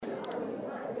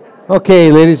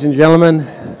Okay, ladies and gentlemen,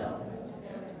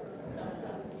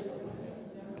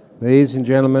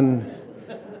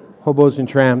 hobos and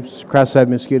tramps, cross-eyed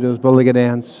mosquitoes, bow-legged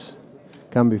ants,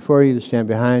 come before you to stand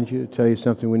behind you to tell you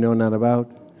something we know not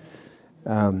about.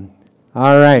 All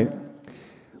right.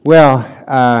 Well,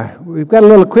 we've got a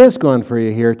little quiz going for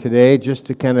you here today just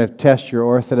to kind of test your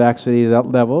orthodoxy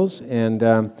levels. And,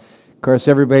 of course,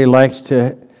 everybody likes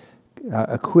a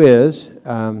quiz.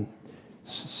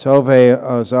 Solveig,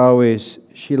 as always,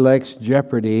 she likes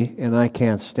Jeopardy, and I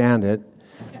can't stand it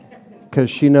because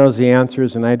she knows the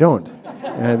answers and I don't.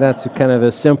 That's kind of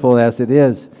as simple as it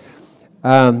is.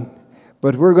 But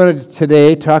we're going to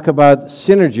today talk about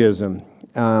synergism.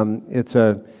 It's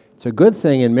a good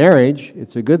thing in marriage.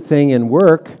 It's a good thing in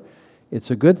work.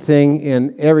 It's a good thing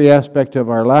in every aspect of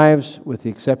our lives with the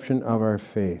exception of our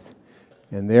faith.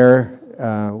 And there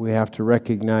we have to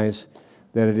recognize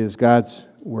that it is God's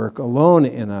work alone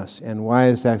in us. And why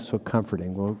is that so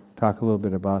comforting? We'll talk a little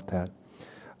bit about that.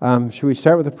 Should we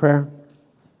start with a prayer?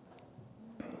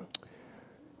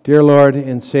 Dear Lord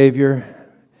and Savior,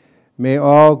 may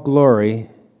all glory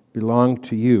belong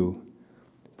to you,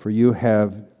 for you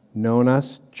have known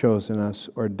us, chosen us,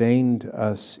 ordained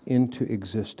us into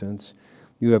existence.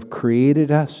 You have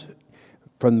created us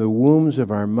from the wombs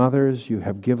of our mothers. You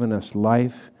have given us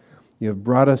life. You have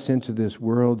brought us into this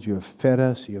world. You have fed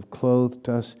us. You have clothed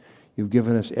us. You've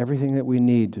given us everything that we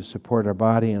need to support our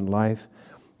body and life.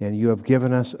 And you have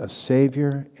given us a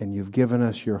Savior, and you've given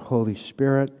us your Holy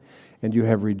Spirit, and you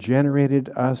have regenerated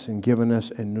us and given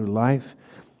us a new life.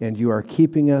 And you are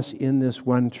keeping us in this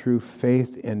one true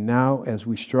faith. And now, as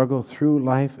we struggle through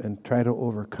life and try to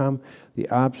overcome the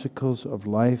obstacles of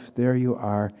life, there you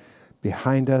are,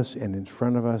 behind us and in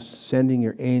front of us, sending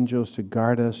your angels to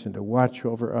guard us and to watch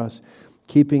over us,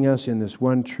 keeping us in this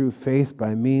one true faith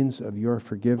by means of your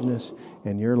forgiveness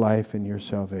and your life and your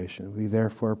salvation. We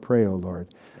therefore pray, O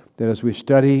Lord, that as we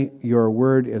study your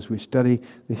word, as we study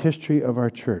the history of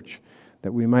our church,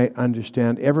 that we might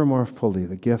understand ever more fully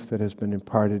the gift that has been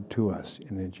imparted to us.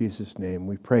 And in Jesus' name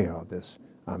we pray all this.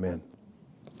 Amen.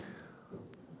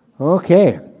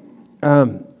 Okay.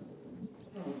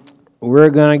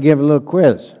 We're going to give a little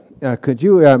quiz. Could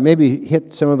you maybe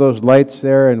hit some of those lights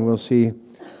there and we'll see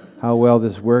how well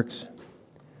this works?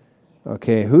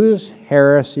 Okay, whose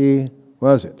heresy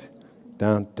was it?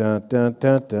 Dun, dun, dun,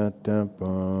 dun, dun, dun,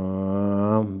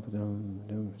 bum, dum,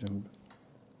 dum, dum.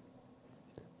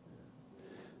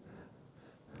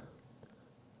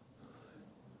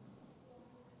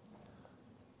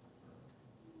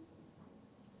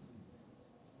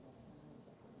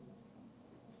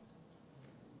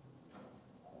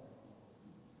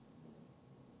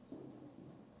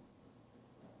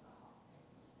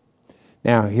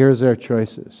 Now, here's our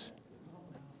choices.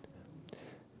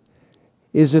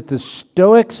 Is it the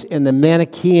Stoics and the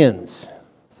Manichaeans?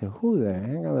 So who the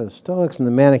heck are the Stoics and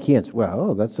the Manichaeans?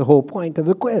 Well, that's the whole point of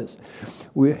the quiz.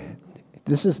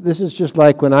 This is just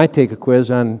like when I take a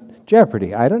quiz on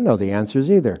Jeopardy. I don't know the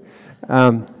answers either.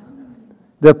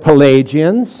 The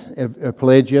Pelagians.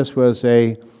 Pelagius was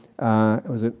an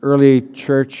early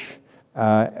church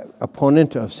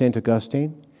opponent of St.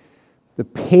 Augustine. The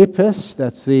Papists,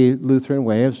 that's the Lutheran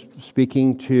way of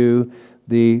speaking to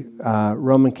the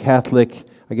Roman Catholic,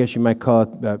 I guess you might call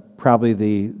it probably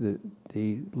the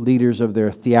leaders of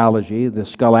their theology. The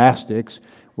scholastics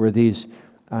were these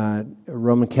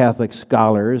Roman Catholic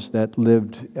scholars that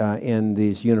lived in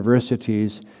these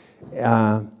universities.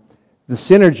 The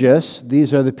synergists,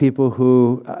 these are the people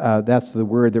who, that's the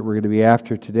word that we're going to be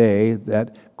after today,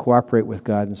 that cooperate with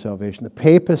God in salvation. The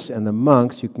Papists and the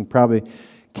monks, you can probably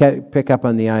pick up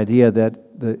on the idea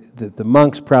that the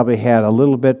monks probably had a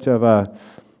little bit of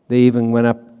they even went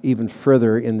up even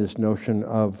further in this notion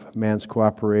of man's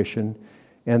cooperation.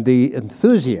 And the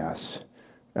enthusiasts,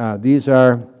 this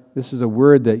is a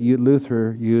word that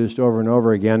Luther used over and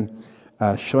over again,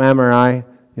 schlammerei,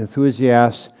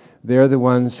 enthusiasts, they're the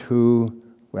ones who,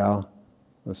 well,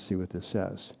 let's see what this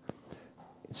says.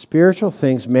 In spiritual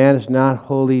things, man is not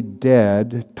wholly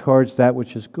dead towards that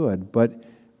which is good, but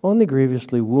only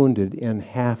grievously wounded and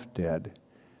half dead.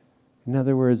 In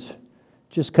other words,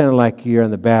 just kind of like you're on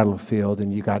the battlefield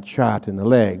and you got shot in the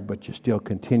leg, but you still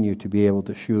continue to be able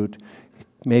to shoot,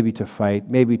 maybe to fight,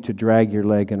 maybe to drag your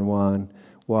leg and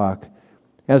walk.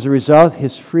 As a result,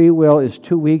 his free will is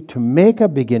too weak to make a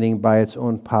beginning by its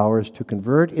own powers, to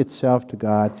convert itself to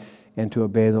God and to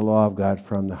obey the law of God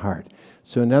from the heart.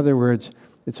 So in other words,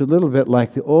 it's a little bit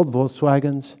like the old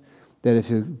Volkswagens, that if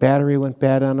the battery went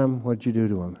bad on them, what'd you do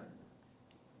to them?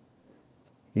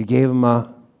 You gave them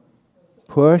a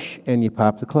push and you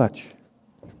popped the clutch,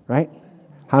 right?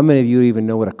 How many of you even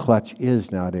know what a clutch is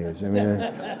nowadays? I mean,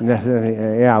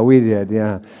 yeah, we did,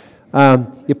 yeah.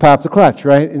 You pop the clutch,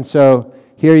 right? And so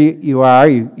here you are,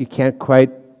 you can't quite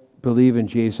believe in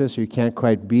Jesus, or you can't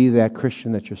quite be that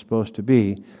Christian that you're supposed to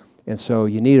be. And so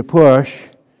you need a push,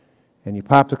 and you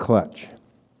pop the clutch.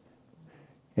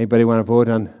 Anybody want to vote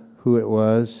on who it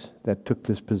was that took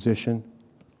this position?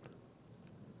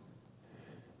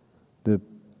 The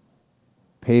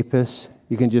Papists.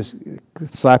 You can just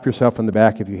slap yourself on the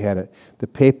back if you had it. The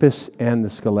Papists and the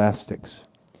Scholastics.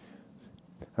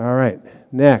 All right,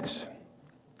 next.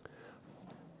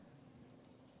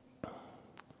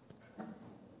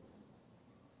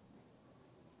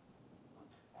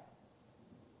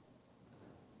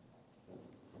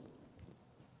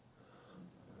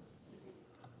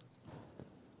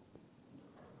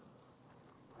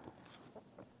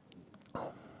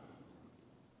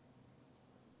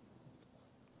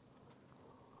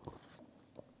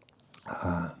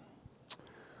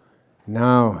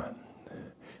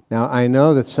 Now, I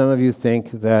know that some of you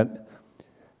think that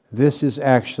this is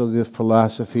actually the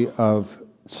philosophy of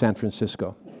San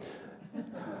Francisco.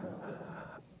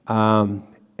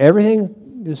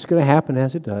 Everything is going to happen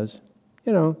as it does.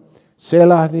 You know, c'est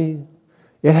la vie.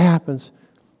 It happens.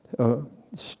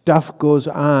 Stuff goes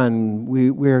on.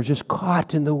 We're just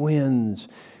caught in the winds.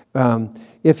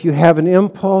 If you have an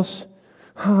impulse,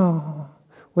 what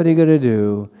are you going to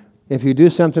do? If you do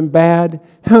something bad,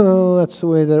 that's the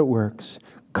way that it works.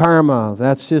 Karma,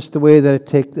 that's just the way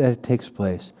that it takes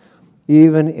place.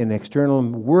 Even in external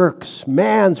works,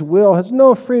 man's will has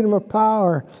no freedom or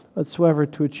power whatsoever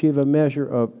to achieve a measure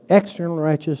of external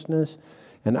righteousness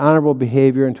and honorable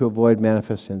behavior and to avoid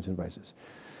manifest sins and vices.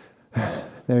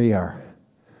 There you are.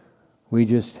 We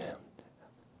just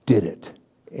did it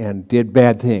and did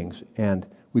bad things, and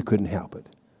we couldn't help it.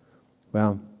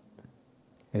 Well,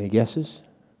 any guesses?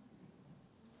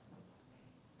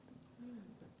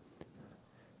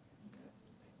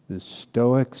 The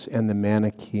Stoics and the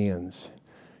Manichaeans.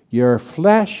 Your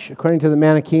flesh, according to the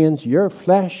Manichaeans, your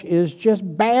flesh is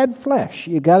just bad flesh.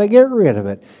 You got to get rid of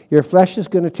it. Your flesh is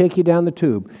going to take you down the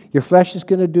tube. Your flesh is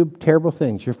going to do terrible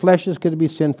things. Your flesh is going to be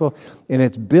sinful, and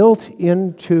it's built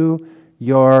into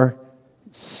your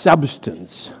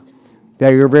substance.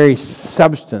 They're your very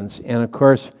substance. And of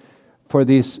course, for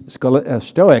these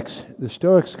Stoics, the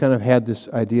Stoics kind of had this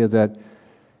idea that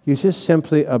you just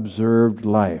simply observed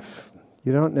life.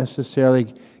 You don't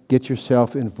necessarily get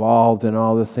yourself involved in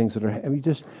all the things that are. I mean,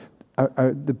 just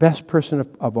the best person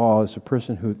of all is a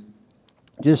person who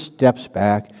just steps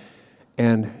back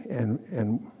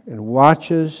and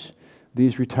watches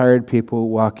these retired people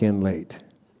walk in late.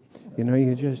 You know,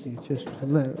 you just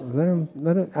let them.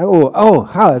 Oh,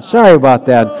 Howard, sorry about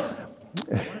that.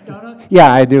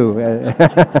 Yeah, I do.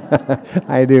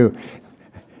 I do.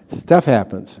 Stuff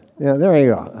happens. Yeah, there you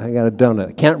go. I got a donut.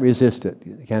 I can't resist it.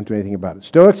 I can't do anything about it.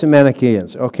 Stoics and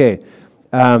Manichaeans. Okay.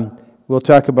 We'll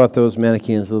talk about those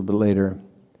Manichaeans a little bit later.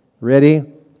 Ready?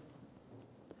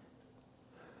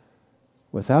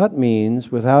 Without means,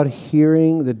 without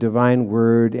hearing the divine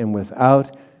word, and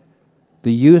without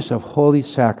the use of holy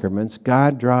sacraments,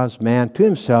 God draws man to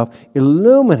himself,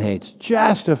 illuminates,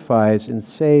 justifies, and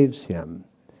saves him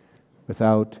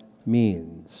without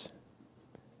means.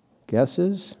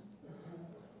 Guesses?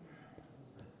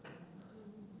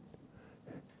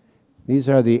 These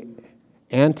are the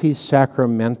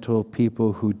anti-sacramental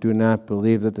people who do not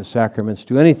believe that the sacraments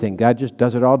do anything. God just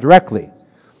does it all directly.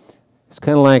 It's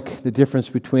kind of like the difference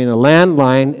between a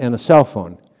landline and a cell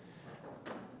phone.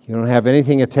 You don't have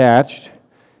anything attached.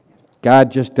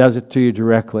 God just does it to you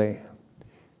directly.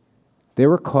 They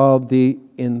were called the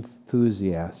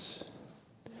enthusiasts.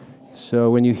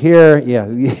 So when you hear,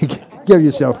 give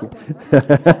yourself.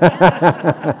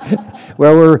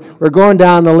 Well, we're going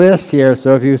down the list here,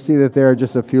 so if you see that there are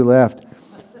just a few left.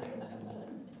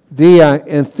 The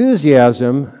enthusiasts.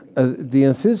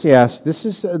 This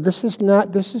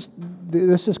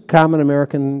is common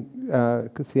American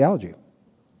theology.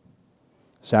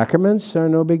 Sacraments are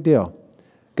no big deal.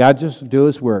 God just do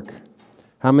His work.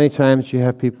 How many times do you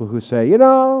have people who say,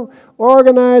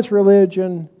 organized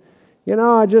religion?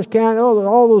 I just can't,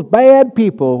 all those bad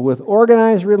people with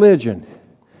organized religion.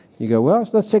 You go, well,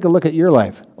 let's take a look at your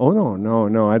life. Oh,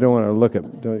 no, I don't want to look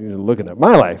at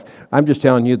my life. I'm just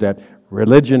telling you that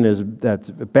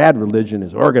bad religion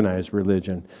is organized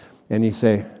religion. And you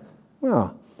say,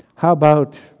 well, how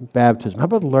about baptism? How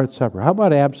about the Lord's Supper? How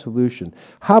about absolution?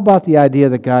 How about the idea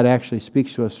that God actually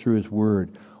speaks to us through His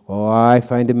Word? Oh, I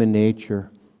find Him in nature.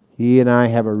 He and I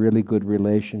have a really good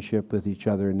relationship with each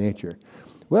other in nature.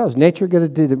 Well, is nature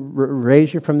going to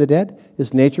raise you from the dead?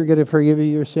 Is nature going to forgive you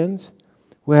your sins?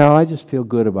 Well, I just feel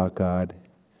good about God.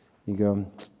 You go,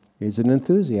 he's an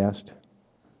enthusiast.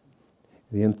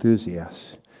 The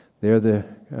enthusiasts. They're the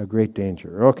great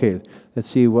danger. Okay, let's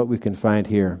see what we can find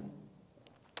here.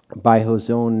 By his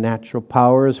own natural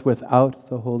powers, without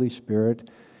the Holy Spirit,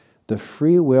 the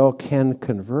free will can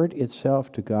convert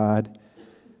itself to God,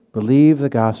 believe the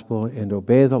gospel, and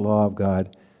obey the law of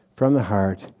God from the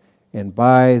heart, and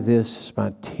by this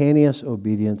spontaneous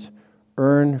obedience,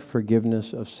 earn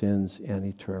forgiveness of sins and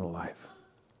eternal life.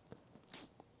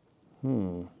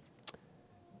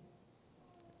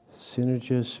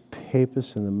 Synergists,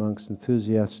 Papists, and the monks,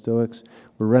 enthusiasts, Stoics.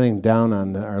 We're running down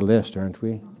on our list, aren't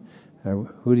we?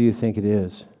 Who do you think it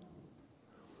is?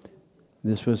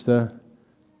 This was the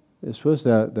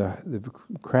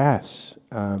crass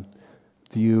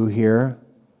view here.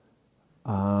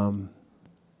 By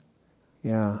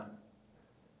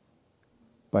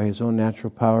his own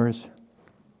natural powers.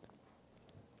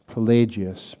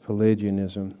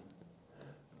 Pelagianism.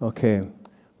 Okay,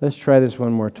 let's try this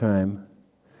one more time.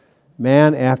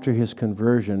 Man, after his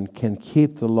conversion, can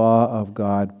keep the law of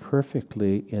God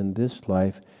perfectly in this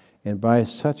life, and by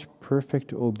such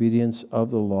perfect obedience of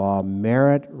the law,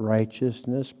 merit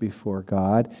righteousness before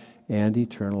God and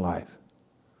eternal life.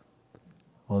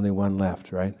 Only one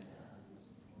left, right?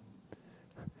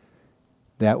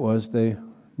 That was the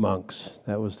monks.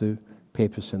 That was the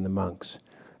Papists and the monks.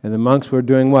 And the monks were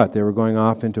doing what? They were going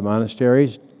off into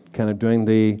monasteries, kind of doing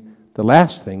the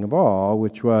last thing of all,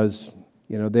 which was,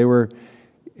 they were,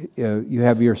 you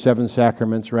have your 7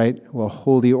 sacraments, right? Well,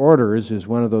 holy orders is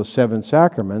one of those 7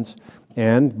 sacraments,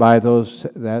 and by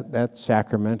that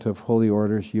sacrament of holy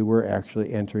orders, you were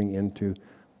actually entering into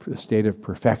a state of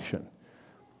perfection.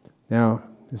 Now,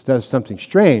 this does something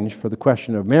strange for the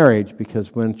question of marriage,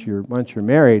 because once you're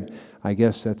married, I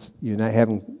guess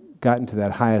haven't gotten to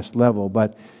that highest level,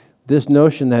 but this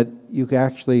notion that you can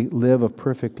actually live a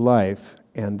perfect life,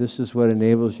 and this is what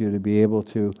enables you to be able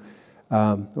to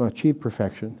achieve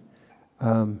perfection.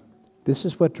 This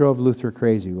is what drove Luther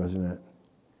crazy, wasn't it?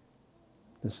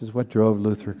 This is what drove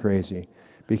Luther crazy,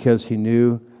 because he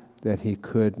knew that he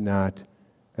could not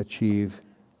achieve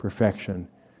perfection,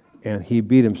 and he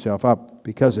beat himself up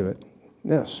because of it.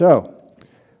 Now, so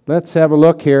let's have a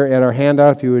look here at our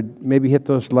handout. If you would maybe hit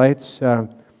those lights,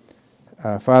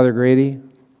 Father Grady,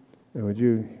 would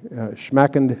you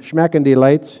schmacken die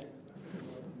Lights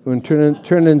und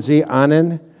turnen Sie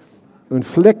an und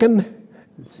flicken,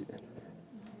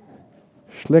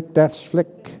 schlick das Flick.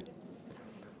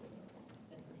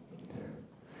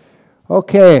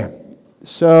 Okay,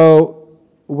 so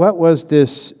what was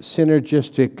this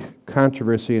synergistic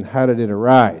controversy and how did it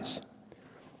arise?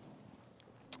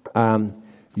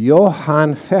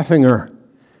 Johann Pfeffinger,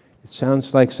 it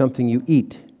sounds like something you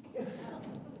eat,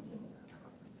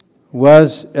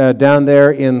 was down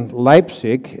there in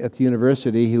Leipzig at the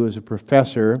university. He was a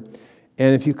professor.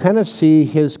 And if you kind of see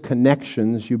his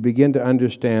connections, you begin to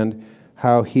understand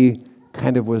how he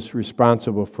kind of was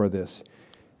responsible for this.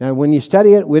 Now, when you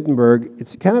study at Wittenberg,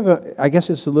 it's kind of I guess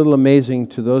it's a little amazing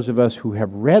to those of us who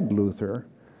have read Luther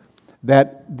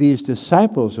that these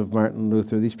disciples of Martin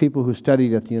Luther, these people who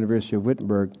studied at the University of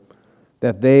Wittenberg,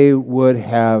 that they would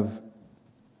have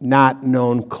not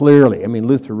known clearly. I mean,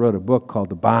 Luther wrote a book called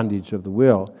The Bondage of the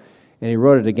Will, and he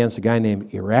wrote it against a guy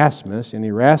named Erasmus, and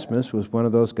Erasmus was one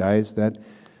of those guys that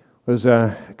was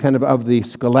kind of the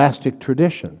scholastic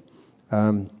tradition.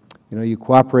 You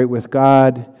cooperate with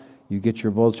God, you get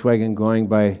your Volkswagen going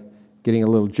by getting a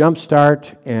little jump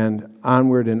start, and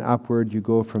onward and upward you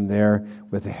go from there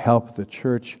with the help of the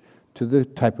church to the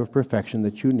type of perfection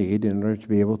that you need in order to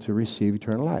be able to receive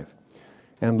eternal life.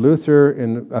 And Luther,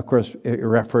 and of course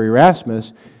for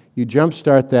Erasmus, you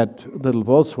jumpstart that little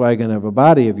Volkswagen of a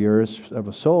body of yours, of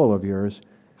a soul of yours,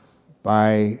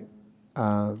 by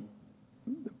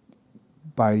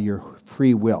your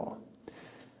free will.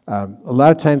 A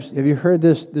lot of times, have you heard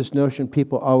this notion?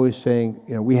 People always saying,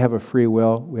 we have a free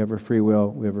will, we have a free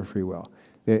will, we have a free will.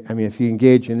 I mean, if you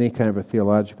engage in any kind of a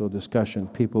theological discussion,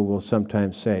 people will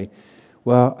sometimes say,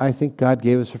 well, I think God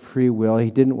gave us a free will.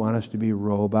 He didn't want us to be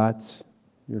robots.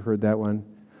 You heard that one?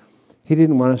 He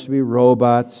didn't want us to be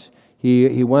robots.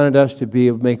 He wanted us to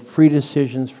make free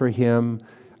decisions for Him.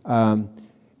 And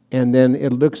then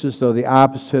it looks as though the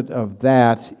opposite of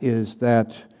that is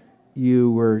that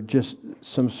you were just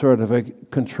some sort of a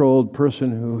controlled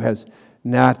person who has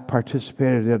not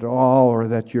participated at all, or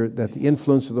that the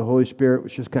influence of the Holy Spirit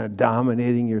was just kind of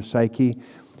dominating your psyche.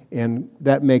 And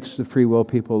that makes the free will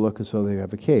people look as though they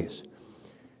have a case.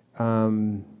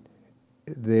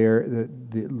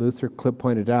 Luther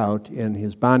pointed out in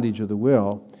his Bondage of the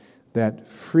Will that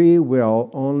free will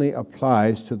only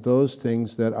applies to those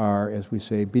things that are, as we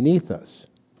say, beneath us.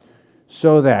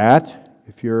 So that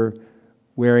if you're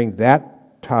wearing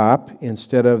that top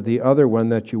instead of the other one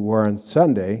that you wore on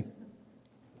Sunday,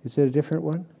 is it a different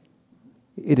one?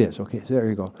 It is. Okay, so there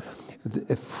you go.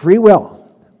 Free will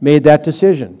made that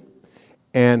decision.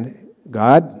 And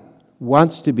God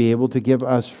wants to be able to give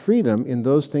us freedom in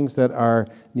those things that are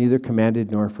neither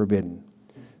commanded nor forbidden.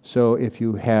 So if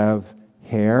you have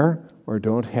hair or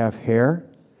don't have hair,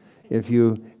 if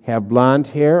you have blonde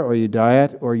hair or you dye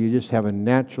it, or you just have a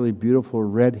naturally beautiful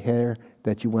red hair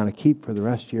that you want to keep for the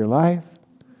rest of your life,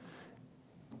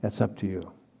 that's up to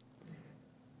you.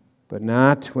 But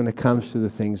not when it comes to the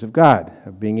things of God,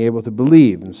 of being able to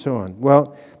believe and so on.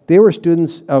 Well, they were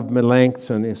students of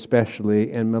Melanchthon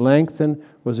especially, and Melanchthon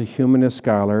was a humanist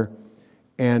scholar,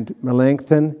 and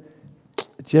Melanchthon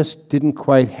just didn't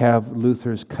quite have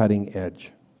Luther's cutting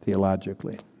edge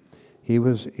theologically. He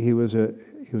was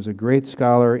a great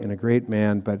scholar and a great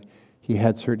man, but he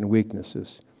had certain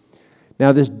weaknesses.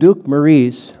 Now, this Duke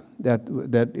Maurice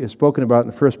that is spoken about in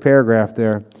the first paragraph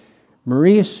there,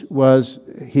 Maurice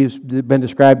he's been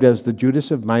described as the Judas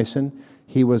of Meissen.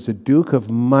 He was the Duke of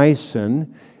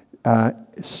Meissen.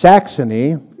 Saxony,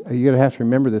 you're going to have to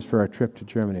remember this for our trip to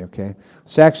Germany, okay?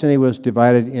 Saxony was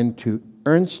divided into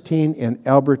Ernstine and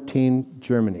Albertine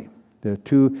Germany. There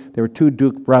were two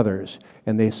Duke brothers,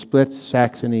 and they split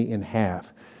Saxony in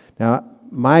half. Now,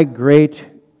 my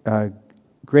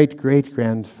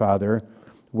great-great-grandfather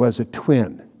was a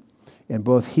twin, and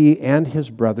both he and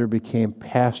his brother became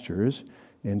pastors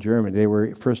in Germany. They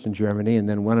were first in Germany, and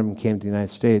then one of them came to the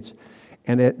United States.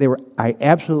 And they were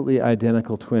absolutely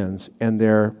identical twins, and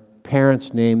their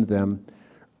parents named them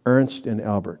Ernst and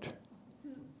Albert,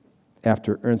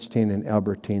 after Ernstine and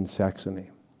Albertine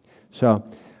Saxony. So,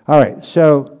 all right,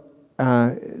 so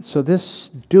this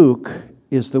Duke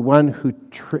is the one who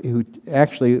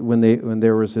actually, when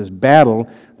there was this battle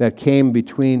that came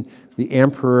between the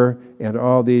emperor and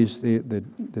all these, the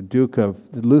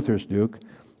Luther's Duke,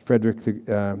 Frederick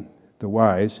the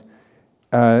Wise,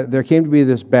 there came to be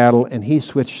this battle, and he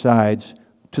switched sides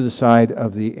to the side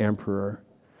of the emperor.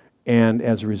 And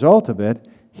as a result of it,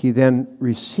 he then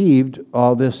received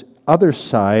all this other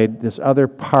side, this other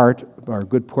part, or a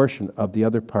good portion of the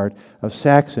other part of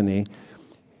Saxony.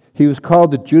 He was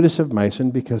called the Judas of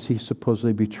Meissen because he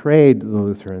supposedly betrayed the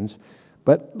Lutherans.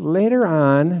 But later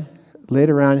on,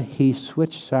 he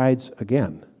switched sides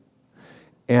again.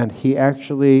 And he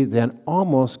actually then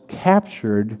almost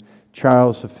captured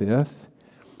Charles V.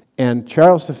 And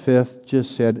Charles V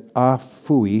just said, "Ah,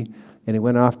 phooey," and he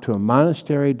went off to a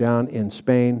monastery down in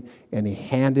Spain, and he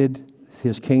handed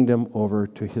his kingdom over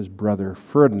to his brother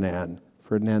Ferdinand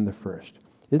I.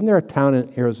 Isn't there a town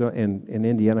in Arizona, in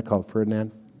Indiana called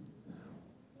Ferdinand?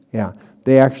 Yeah,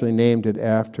 they actually named it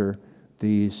after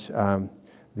these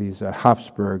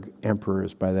Habsburg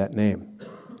emperors by that name.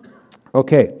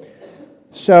 Okay,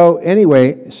 so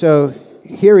anyway, so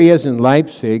here he is in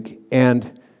Leipzig,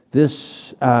 and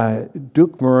this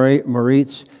Duke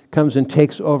Moritz comes and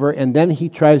takes over, and then he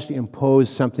tries to impose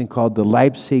something called the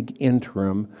Leipzig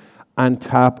Interim on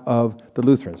top of the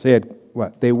Lutherans.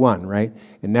 They won, right?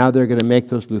 And now they're going to make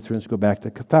those Lutherans go back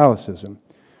to Catholicism.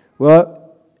 Well,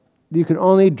 you can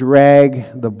only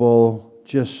drag the bull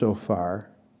just so far,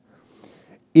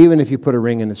 even if you put a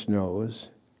ring in its nose.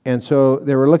 And so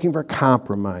they were looking for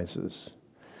compromises.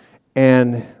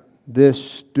 And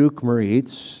this Duke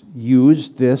Moritz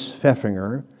used this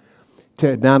Pfeffinger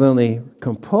to not only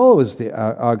compose the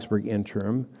Augsburg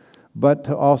Interim, but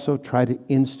to also try to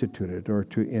institute it or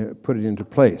to put it into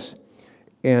place.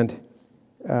 And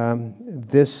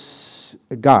this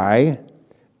guy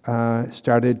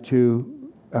started to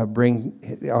bring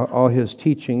all his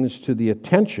teachings to the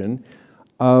attention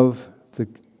of the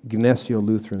Gnesio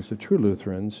Lutherans, the true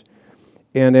Lutherans.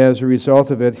 And as a result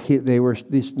of it,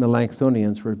 these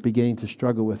Melanchthonians were beginning to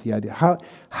struggle with the idea.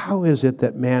 How is it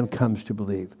that man comes to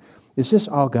believe? Is this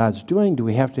all God's doing? Do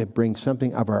we have to bring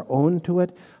something of our own to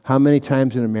it? How many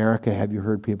times in America have you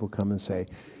heard people come and say,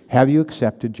 "Have you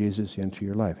accepted Jesus into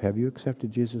your life? Have you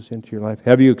accepted Jesus into your life?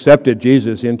 Have you accepted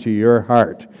Jesus into your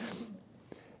heart?"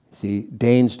 See,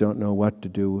 Danes don't know what to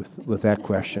do with that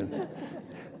question.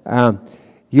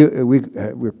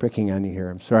 We're picking on you here.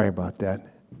 I'm sorry about that.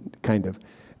 Kind of.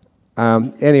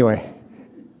 Anyway,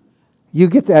 you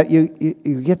get that you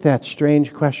get that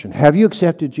strange question. Have you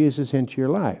accepted Jesus into your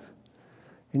life?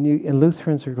 And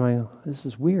Lutherans are going, "This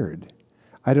is weird.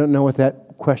 I don't know what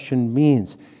that question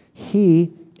means."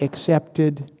 He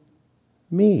accepted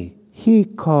me. He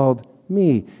called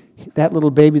me. That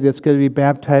little baby that's going to be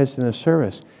baptized in the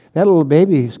service. That little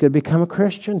baby is going to become a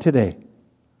Christian today.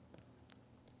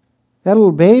 That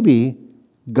little baby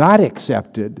got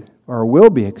accepted, or will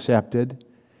be accepted,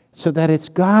 so that it's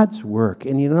God's work.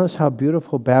 And you notice how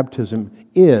beautiful baptism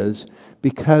is,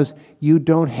 because you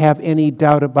don't have any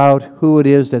doubt about who it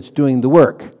is that's doing the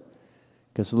work.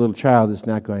 Because the little child is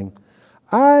not going,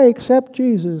 I accept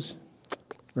Jesus,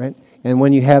 right? And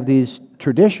when you have these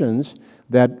traditions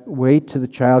that wait till the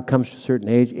child comes to a certain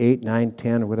age, 8, 9,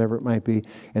 10, or whatever it might be,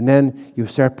 and then you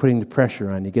start putting the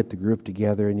pressure on. You get the group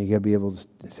together, and you got to be able to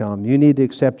tell them, you need to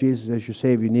accept Jesus as your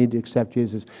Savior. You need to accept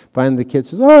Jesus. Finally, the kid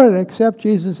says, I accept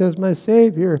Jesus as my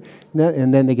Savior.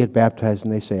 And then they get baptized,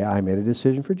 and they say, I made a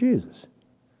decision for Jesus.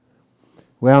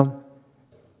 Well,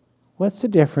 what's the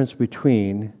difference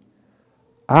between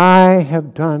I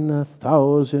have done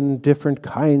 1,000 different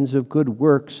kinds of good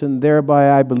works, and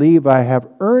thereby I believe I have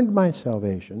earned my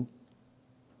salvation,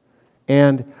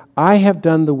 and I have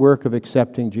done the work of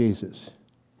accepting Jesus,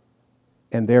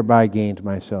 and thereby gained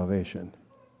my salvation?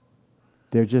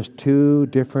 They're just two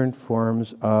different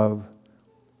forms of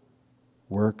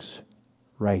works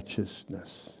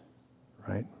righteousness,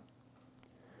 right?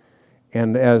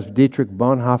 And as Dietrich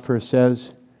Bonhoeffer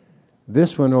says,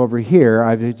 this one over here,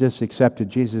 I've just accepted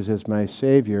Jesus as my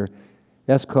Savior,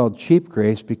 that's called cheap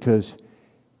grace, because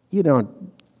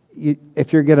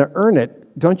if you're going to earn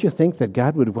it, don't you think that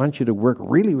God would want you to work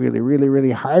really, really, really,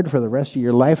 really hard for the rest of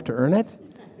your life to earn it?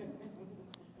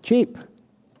 Cheap.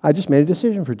 I just made a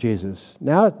decision for Jesus.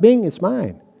 Now it's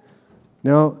mine.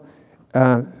 No.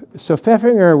 So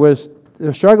Pfeffinger was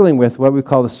struggling with what we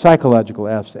call the psychological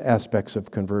aspects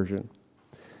of conversion.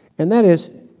 And that is,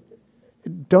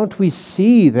 don't we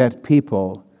see that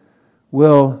people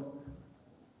will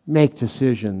make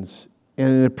decisions,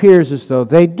 and it appears as though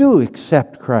they do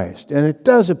accept Christ, and it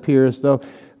does appear as though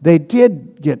they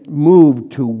did get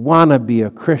moved to want to be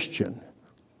a Christian.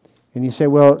 And you say,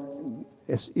 well,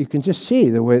 you can just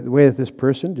see the way that this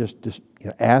person just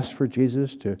asked for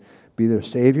Jesus to be their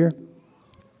Savior,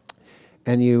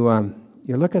 and you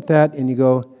look at that and you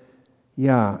go,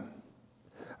 yeah.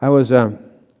 I was on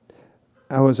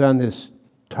this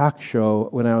talk show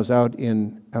when I was out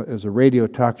it was a radio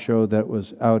talk show that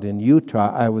was out in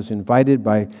Utah. I was invited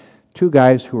by two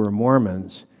guys who were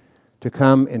Mormons to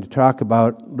come and to talk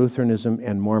about Lutheranism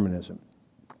and Mormonism.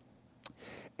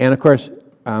 And of course,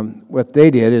 what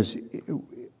they did is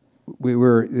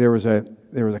there was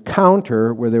a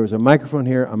counter where there was a microphone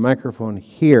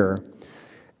here,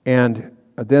 and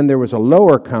then there was a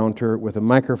lower counter with a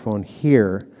microphone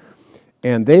here,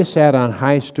 and they sat on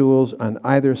high stools on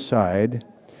either side.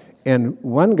 And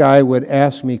one guy would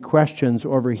ask me questions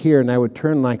over here, and I would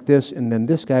turn like this, and then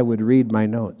this guy would read my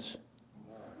notes.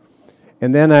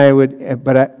 And then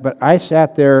but I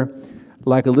sat there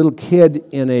like a little kid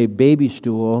in a baby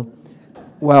stool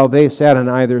while they sat on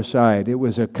either side. It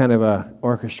was a kind of a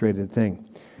orchestrated thing.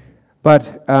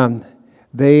 But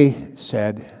they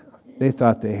said they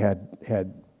thought they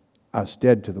had us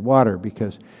dead to the water,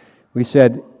 because we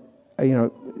said,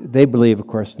 they believe, of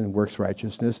course, in works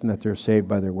righteousness and that they're saved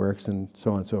by their works and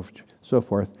so on and so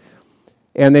forth.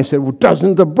 And they said, well,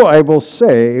 doesn't the Bible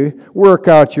say, work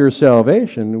out your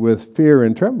salvation with fear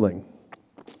and trembling?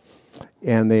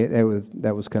 And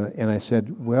that was kind of, and I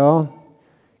said, well,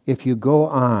 if you go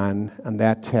on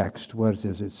that text, what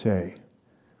does it say?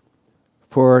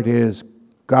 For it is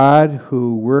God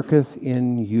who worketh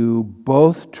in you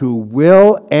both to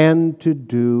will and to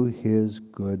do his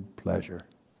good pleasure.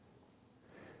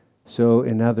 So,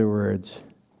 in other words,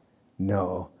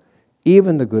 no.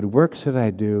 Even the good works that I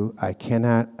do, I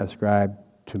cannot ascribe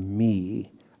to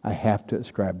me. I have to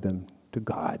ascribe them to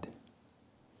God.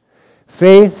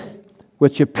 Faith,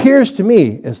 which appears to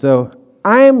me as though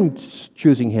I'm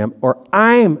choosing him, or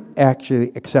I'm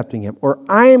actually accepting him, or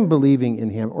I'm believing in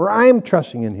him, or I'm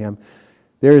trusting in him,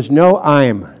 there is no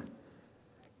I'm.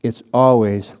 It's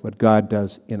always what God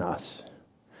does in us.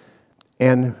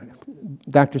 And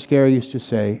Dr. Scarry used to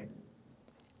say,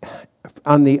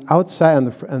 on the outside,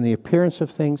 on the appearance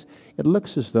of things, it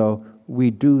looks as though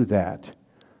we do that.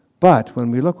 But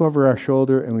when we look over our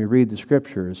shoulder and we read the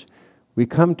Scriptures, we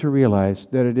come to realize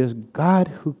that it is God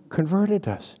who converted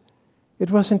us. It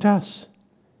wasn't us.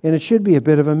 And it should be a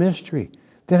bit of a mystery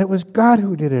that it was God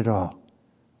who did it all,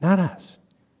 not us.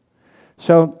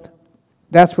 So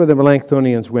that's where the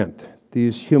Melanchthonians went,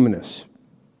 these humanists.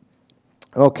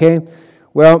 Okay,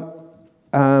 well,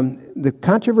 the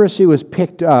controversy was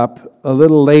picked up a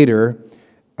little later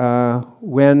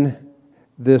when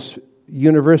this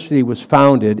university was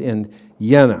founded in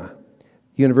Jena,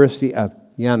 University of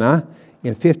Jena,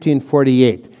 in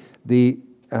 1548. The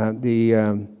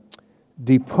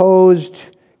deposed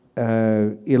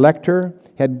elector.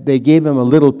 They gave him a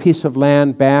little piece of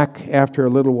land back after a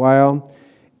little while,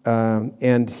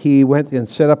 and he went and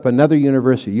set up another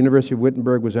university. University of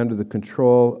Wittenberg was under the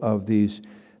control of this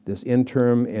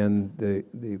interim and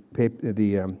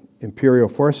the imperial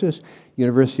forces.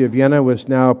 University of Vienna was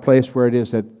now a place where it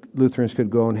is that Lutherans could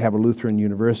go and have a Lutheran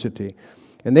university.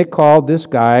 And they called this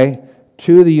guy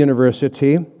to the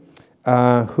university,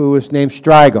 who was named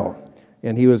Strigel.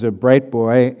 And he was a bright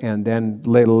boy, and then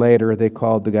later they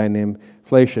called the guy named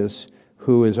Flacius,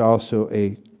 who is also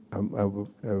a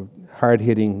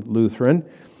hard-hitting Lutheran.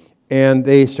 And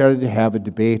they started to have a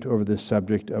debate over the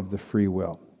subject of the free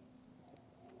will.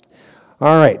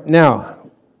 All right, now,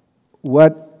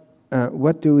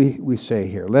 what do we say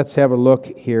here? Let's have a look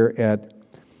here at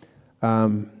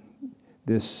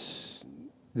this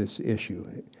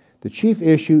issue. The chief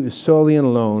issue is solely and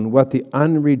alone what the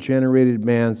unregenerated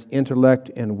man's intellect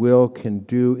and will can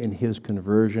do in his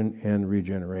conversion and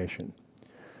regeneration.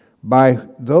 By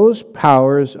those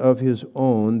powers of his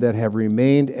own that have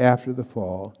remained after the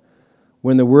fall,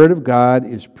 when the word of God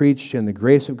is preached and the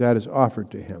grace of God is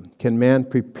offered to him, can man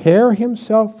prepare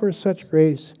himself for such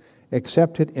grace,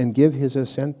 accept it, and give his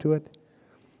assent to it?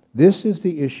 This is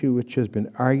the issue which has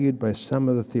been argued by some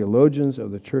of the theologians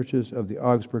of the churches of the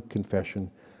Augsburg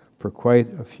Confession for quite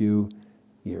a few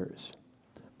years.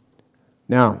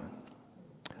 Now,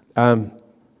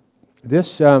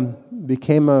 this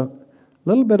became a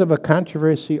little bit of a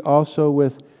controversy also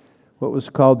with what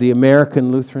was called the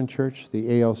American Lutheran Church,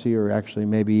 the ALC, or actually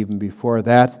maybe even before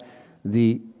that,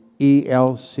 the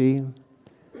ELC.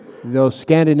 Those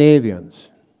Scandinavians,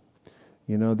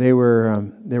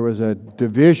 there was a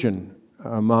division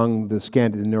among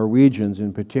the Norwegians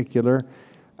in particular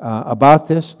about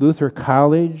this. Luther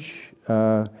College,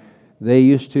 they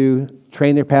used to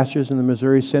train their pastors in the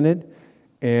Missouri Synod,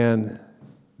 and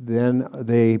then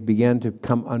they began to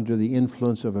come under the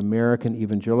influence of American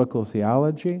evangelical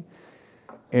theology,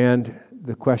 and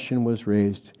the question was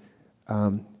raised,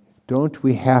 don't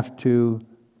we have to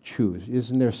choose?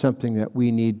 Isn't there something that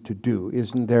we need to do?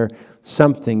 Isn't there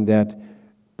something that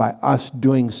by us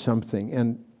doing something,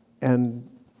 and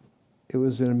it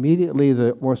was immediately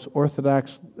the most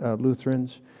Orthodox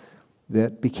Lutherans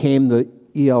that became the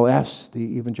ELS,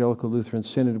 the Evangelical Lutheran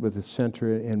Synod, with its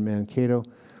center in Mankato.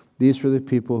 These were the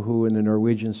people who in the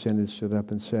Norwegian Synod stood up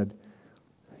and said,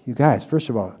 you guys, first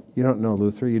of all, you don't know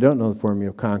Luther, you don't know the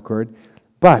Formula of Concord,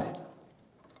 but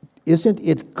isn't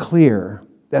it clear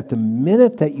that the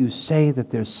minute that you say that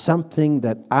there's something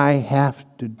that I have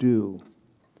to do,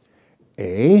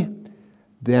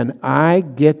 then I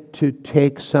get to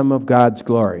take some of God's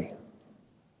glory.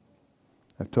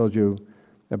 I've told you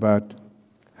about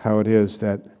how it is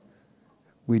that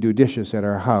we do dishes at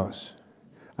our house.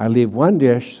 I leave one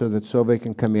dish so that Sove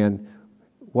can come in,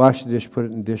 wash the dish, put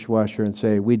it in the dishwasher, and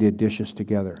say, we did dishes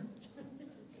together.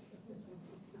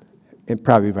 And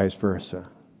probably vice versa.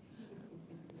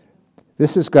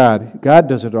 This is God. God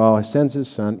does it all. He sends His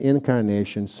Son,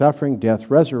 incarnation, suffering, death,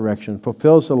 resurrection,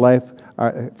 fulfills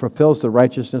the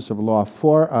righteousness of law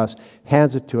for us,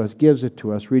 hands it to us, gives it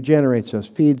to us, regenerates us,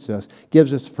 feeds us,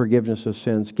 gives us forgiveness of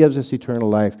sins, gives us eternal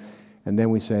life. And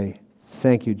then we say,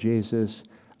 thank you, Jesus.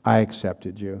 I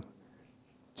accepted you.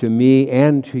 To me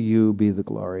and to you be the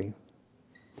glory.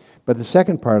 But the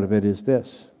second part of it is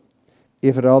this.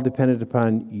 If it all depended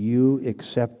upon you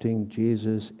accepting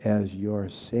Jesus as your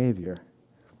Savior,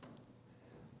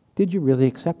 did you really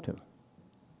accept Him?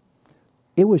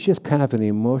 It was just kind of an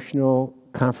emotional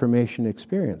confirmation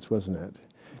experience, wasn't it?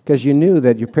 Because you knew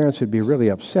that your parents would be really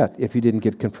upset if you didn't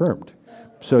get confirmed.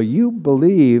 So you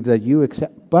believe that you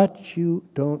accept, but you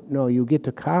don't know. You get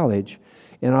to college,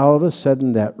 and all of a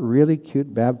sudden that really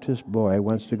cute Baptist boy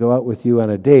wants to go out with you on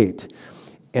a date.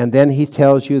 And then he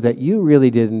tells you that you really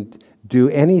didn't do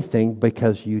anything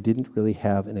because you didn't really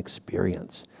have an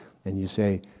experience. And you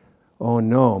say, oh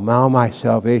no, now my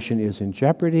salvation is in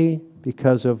jeopardy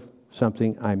because of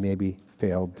something I maybe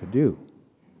failed to do.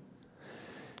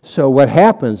 So what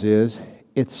happens is,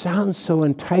 it sounds so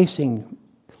enticing.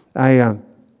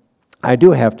 I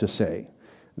do have to say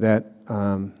that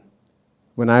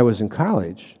when I was in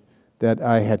college, that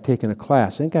I had taken a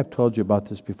class. I think I've told you about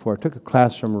this before. I took a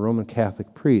class from a Roman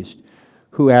Catholic priest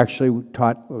who actually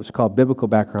taught what was called biblical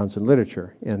backgrounds in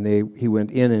literature. And he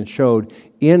went in and showed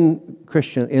in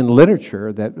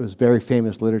literature, that was very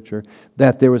famous literature,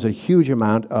 that there was a huge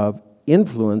amount of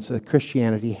influence that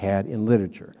Christianity had in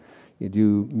literature. You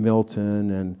do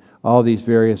Milton and all these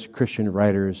various Christian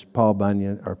writers, Paul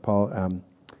Bunyan.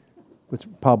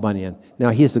 Now,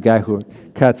 he's the guy who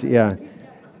cuts,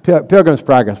 Pilgrim's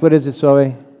Progress. What is it,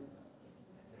 Zoe?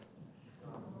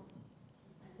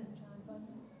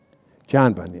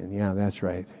 John Bunyan, yeah, that's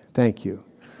right. Thank you.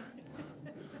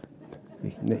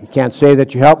 You can't say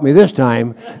that you helped me this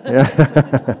time.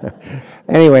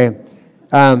 Anyway,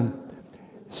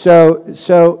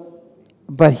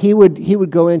 but he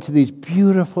would go into these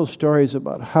beautiful stories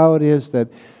about how it is that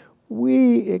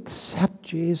we accept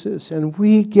Jesus and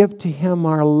we give to him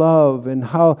our love, and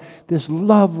how this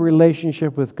love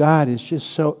relationship with God is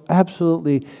just so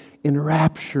absolutely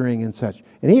enrapturing and such.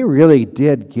 And he really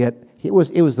did it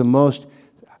was the most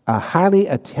highly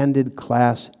attended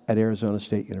class at Arizona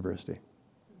State University.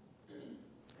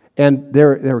 And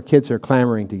there were kids that were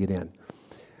clamoring to get in.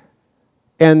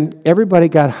 And everybody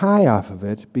got high off of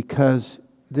it because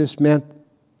this meant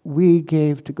we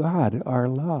gave to God our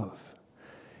love.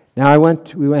 Now we went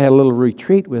had a little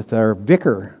retreat with our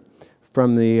vicar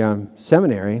from the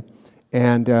seminary,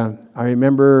 and I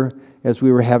remember as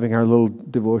we were having our little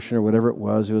devotion or whatever it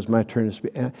was my turn to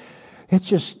speak. And it's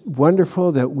just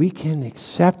wonderful that we can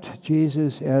accept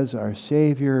Jesus as our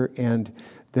Savior, and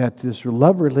that this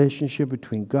love relationship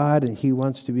between God and he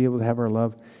wants to be able to have our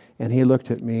love. And he looked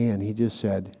at me and he just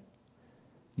said,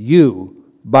 "You,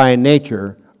 by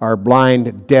nature, are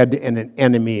blind, dead, and an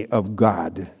enemy of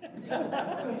God."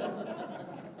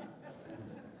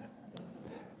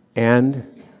 And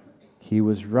he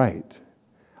was right.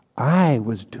 I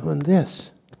was doing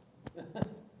this,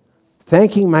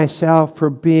 thanking myself for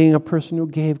being a person who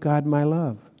gave God my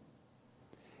love.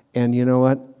 And you know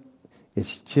what?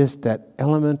 It's just that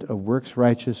element of works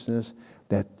righteousness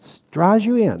that draws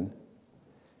you in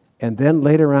and then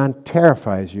later on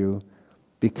terrifies you,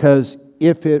 because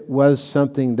if it was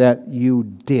something that you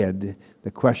did,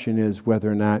 the question is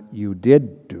whether or not you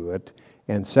did do it,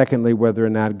 and secondly, whether or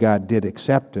not God did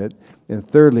accept it, and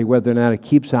thirdly, whether or not it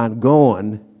keeps on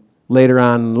going later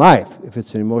on in life, if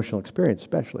it's an emotional experience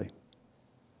especially.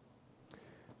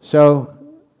 So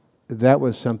that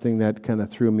was something that kind of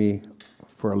threw me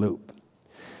for a loop.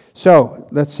 So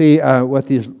let's see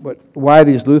why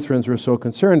these Lutherans were so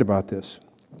concerned about this.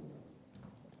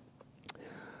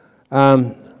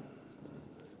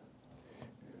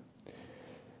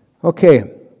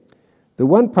 Okay, the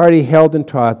one party held and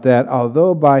taught that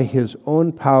although by his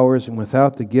own powers and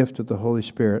without the gift of the Holy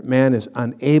Spirit, man is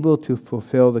unable to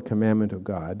fulfill the commandment of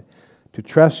God, to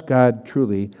trust God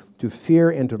truly, to fear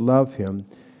and to love him,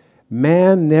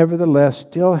 man nevertheless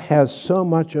still has so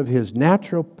much of his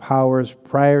natural powers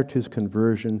prior to his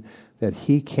conversion that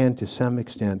he can, to some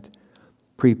extent,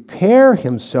 prepare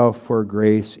himself for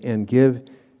grace and give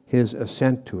his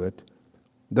assent to it,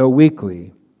 though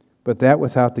weakly, but that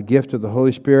without the gift of the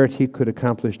Holy Spirit he could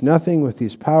accomplish nothing with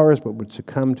these powers but would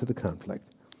succumb to the conflict.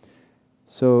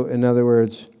 So, in other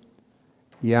words,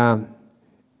 the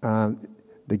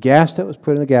gas that was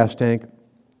put in the gas tank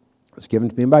was given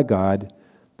to me by God.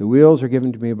 The wheels are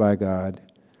given to me by God.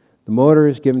 The motor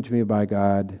is given to me by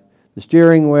God. The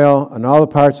steering wheel and all the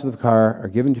parts of the car are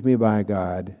given to me by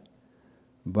God.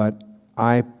 But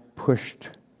I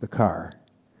pushed the car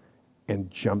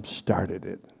and jump-started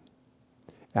it.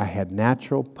 I had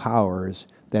natural powers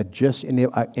that just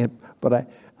enabled, but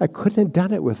I couldn't have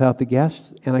done it without the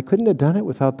gas, and I couldn't have done it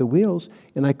without the wheels,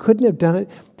 and I couldn't have done it.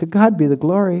 To God be the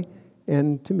glory,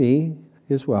 and to me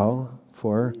as well,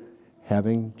 for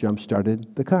having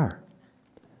jump-started the car.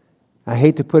 I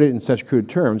hate to put it in such crude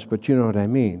terms, but you know what I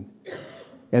mean.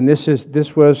 And this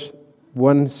was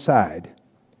one side.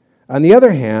 On the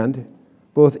other hand,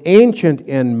 both ancient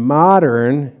and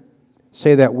modern,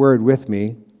 say that word with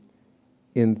me,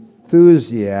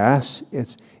 enthusiasts,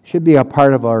 it should be a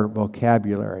part of our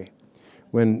vocabulary.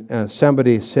 When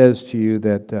somebody says to you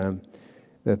that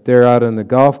they're out on the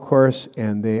golf course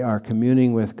and they are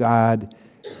communing with God,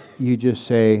 you just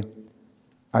say,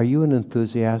 "Are you an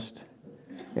enthusiast?"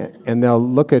 And they'll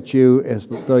look at you as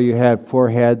though you had four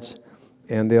heads,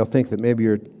 and they'll think that maybe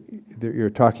you're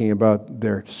talking about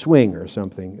their swing or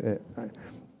something.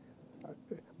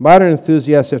 Modern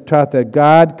enthusiasts have taught that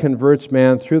God converts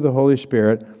man through the Holy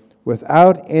Spirit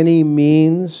without any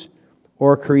means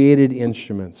or created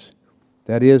instruments.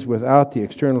 That is, without the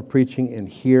external preaching and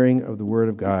hearing of the Word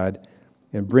of God,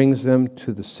 and brings them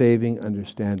to the saving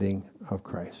understanding of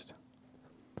Christ.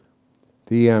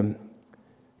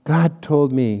 God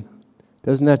told me,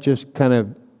 doesn't that just kind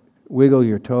of wiggle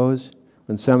your toes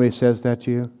when somebody says that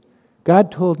to you?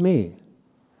 God told me.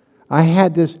 I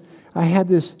had this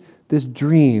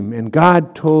dream, and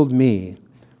God told me.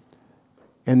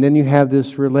 And then you have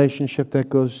this relationship that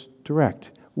goes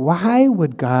direct. Why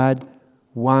would God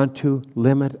want to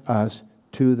limit us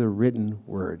to the written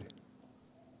word?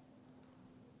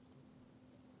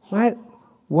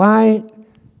 Why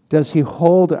does he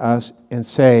hold us and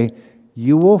say,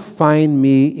 you will find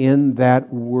me in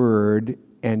that word,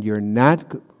 and you're not.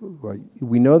 Well,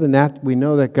 we know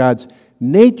that God's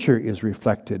nature is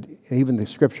reflected. Even the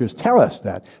scriptures tell us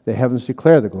that the heavens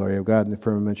declare the glory of God, and the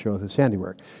firmament showeth His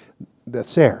handiwork.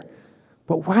 That's there.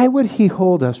 But why would He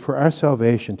hold us for our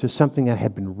salvation to something that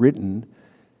had been written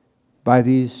by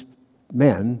these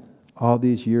men all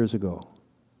these years ago?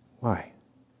 Why?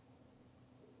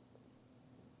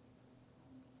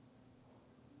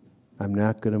 I'm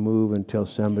not going to move until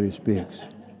somebody speaks.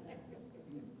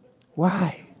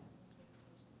 Why?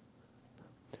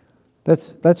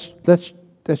 Let's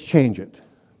change it.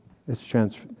 Let's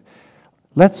transfer.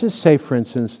 Let's just say, for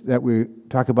instance, that we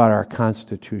talk about our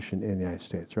Constitution in the United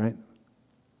States, right?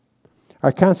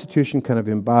 Our Constitution kind of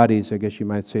embodies, I guess you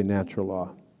might say, natural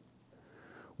law.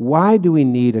 Why do we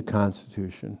need a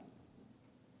Constitution?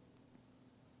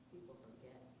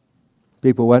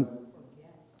 People what?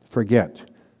 Forget.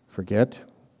 Forget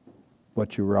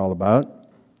what you were all about.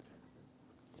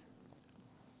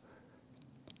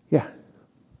 Yeah. It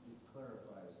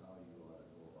clarifies how you ought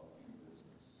to go about your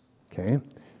business. Okay.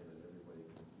 So that everybody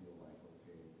can feel like,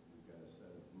 okay, we've got a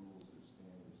set of rules or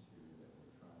standards here that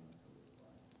we're trying to live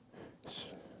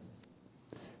by.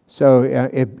 So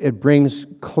it brings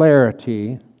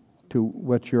clarity to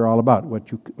what you're all about,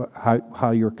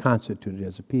 how you're constituted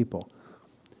as a people.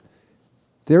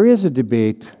 There is a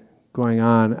debate going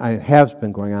on, it has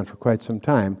been going on for quite some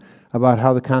time, about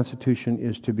how the Constitution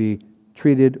is to be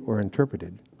treated or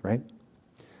interpreted, right?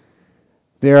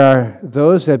 There are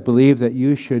those that believe that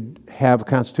you should have a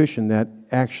Constitution that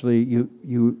actually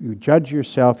you judge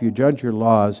yourself, you judge your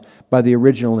laws by the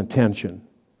original intention,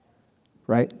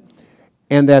 right?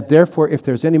 And that therefore, if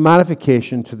there's any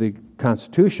modification to the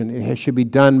Constitution, it should be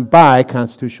done by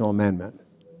constitutional amendment.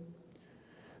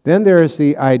 Then there is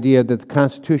the idea that the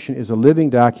Constitution is a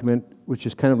living document, which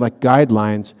is kind of like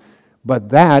guidelines, but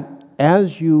that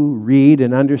as you read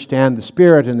and understand the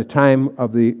spirit and the time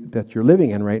of that you're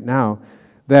living in right now,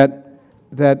 that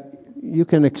you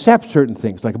can accept certain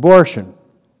things like abortion,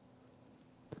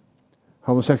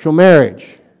 homosexual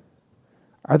marriage.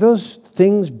 Are those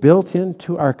things built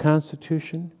into our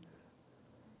Constitution?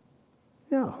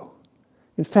 No.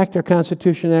 In fact, our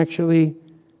Constitution actually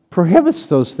prohibits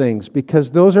those things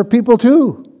because those are people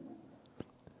too.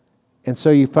 And so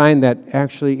you find that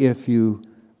actually if you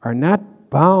are not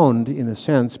bound, in a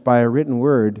sense, by a written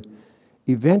word,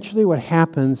 eventually what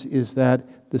happens is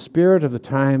that the spirit of the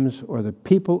times or the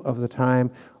people of the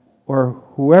time or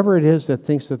whoever it is that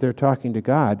thinks that they're talking to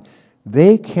God,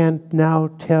 they can now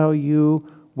tell you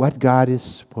what God is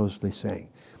supposedly saying.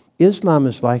 Islam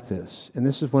is like this, and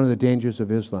this is one of the dangers of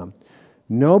Islam.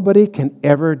 Nobody can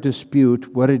ever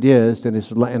dispute what it is that an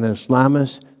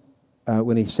Islamist,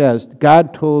 when he says,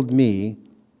 God told me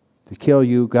to kill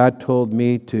you, God told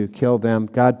me to kill them,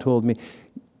 God told me.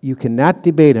 You cannot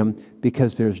debate him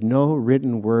because there's no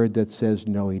written word that says,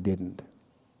 no, he didn't.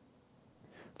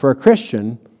 For a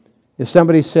Christian, if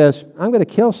somebody says, I'm going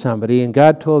to kill somebody and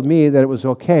God told me that it was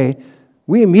okay,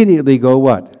 we immediately go,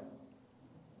 what?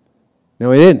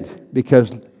 No, he didn't,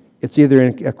 because it's either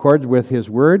in accord with His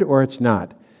Word or it's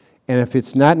not. And if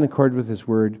it's not in accord with His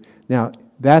Word, now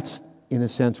that's, in a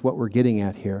sense, what we're getting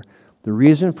at here. The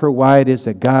reason for why it is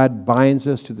that God binds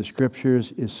us to the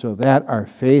Scriptures is so that our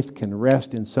faith can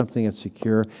rest in something that's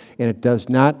secure, and it does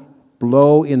not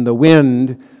blow in the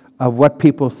wind of what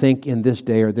people think in this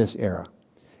day or this era.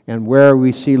 And where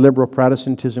we see liberal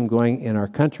Protestantism going in our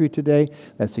country today,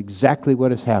 that's exactly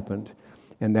what has happened.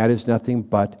 And that is nothing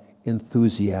but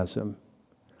enthusiasm.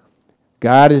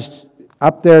 God is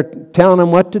up there telling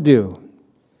them what to do.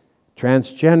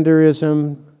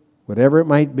 Transgenderism, whatever it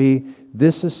might be,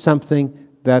 this is something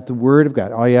that the Word of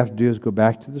God, all you have to do is go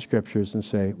back to the Scriptures and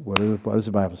say, what does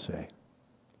the Bible say?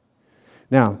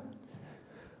 Now,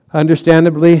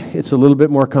 understandably, it's a little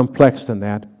bit more complex than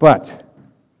that, but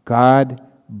God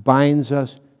binds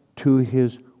us to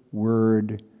His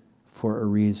Word for a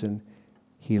reason.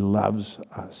 He loves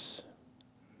us.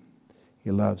 He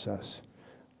loves us.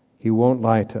 He won't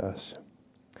lie to us.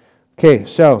 Okay,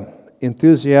 so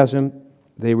enthusiasm,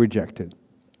 they rejected.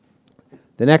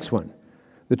 The next one,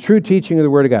 the true teaching of the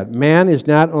Word of God. Man is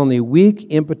not only weak,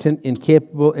 impotent,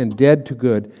 incapable, and dead to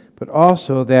good, but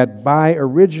also that by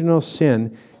original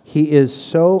sin he is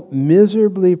so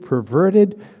miserably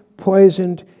perverted,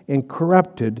 poisoned, and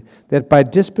corrupted that by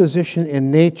disposition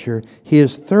and nature he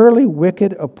is thoroughly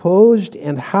wicked, opposed,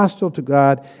 and hostile to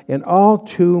God, and all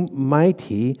too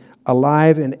mighty,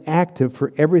 alive, and active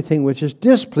for everything which is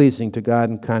displeasing to God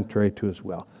and contrary to His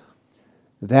will.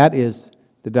 That is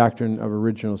the doctrine of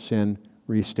original sin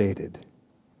restated.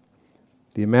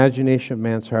 The imagination of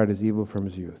man's heart is evil from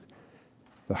his youth.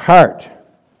 The heart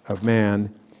of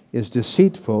man is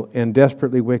deceitful and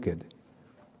desperately wicked,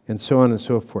 and so on and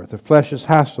so forth. The flesh is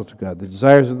hostile to God. The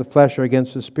desires of the flesh are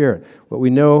against the Spirit. But we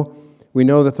know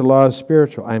that the law is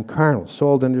spiritual. I am carnal,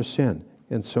 sold under sin,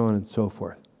 and so on and so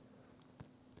forth.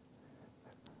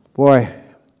 Boy,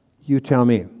 you tell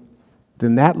me.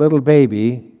 Then that little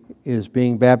baby is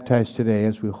being baptized today.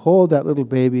 As we hold that little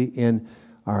baby in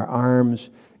our arms,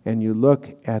 and you look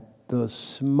at those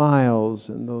smiles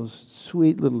and those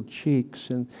sweet little cheeks,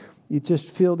 and you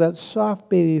just feel that soft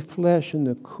baby flesh and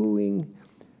the cooing,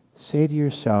 say to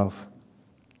yourself,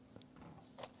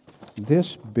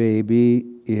 this baby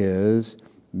is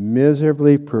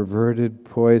miserably perverted,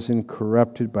 poisoned,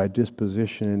 corrupted by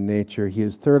disposition and nature.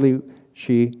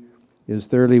 She is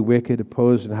thoroughly wicked,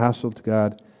 opposed, and hostile to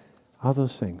God. All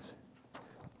those things.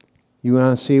 You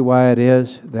want to see why it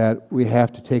is that we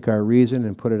have to take our reason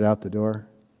and put it out the door?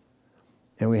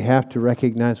 And we have to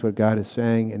recognize what God is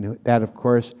saying. And that, of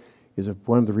course, is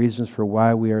one of the reasons for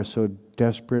why we are so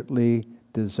desperately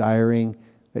desiring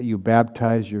that you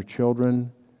baptize your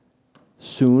children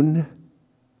soon.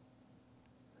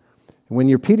 When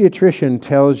your pediatrician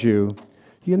tells you,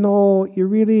 you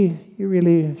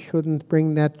really shouldn't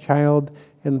bring that child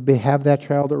and have that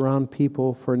child around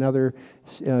people for another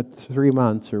 3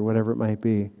 months or whatever it might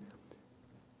be.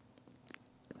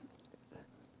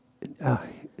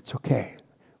 It's okay.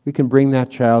 We can bring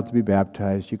that child to be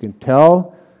baptized. You can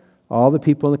tell all the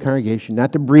people in the congregation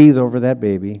not to breathe over that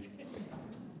baby,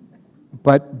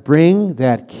 but bring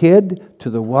that kid to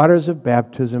the waters of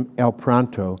baptism el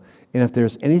pronto. And if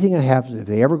there's anything that happens, if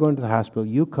they ever go into the hospital,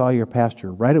 you call your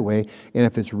pastor right away. And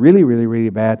if it's really, really, really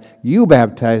bad, you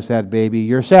baptize that baby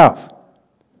yourself.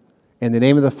 In the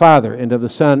name of the Father, and of the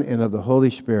Son, and of the Holy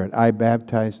Spirit, I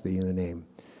baptize thee in the name.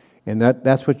 And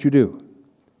that's what you do.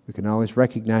 We can always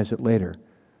recognize it later.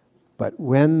 But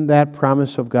when that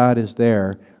promise of God is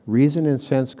there, reason and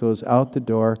sense goes out the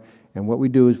door, and what we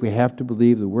do is we have to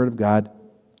believe the Word of God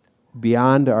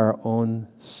beyond our own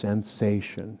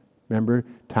sensation. Remember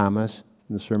Thomas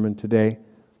in the sermon today?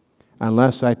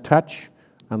 Unless I touch,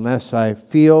 unless I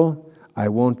feel, I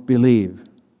won't believe.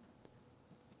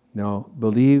 No,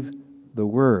 believe the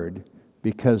Word,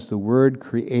 because the Word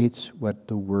creates what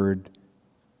the Word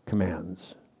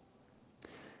commands.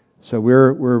 So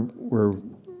we're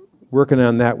working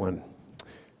on that one.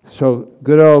 So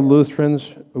good old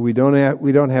Lutherans, we don't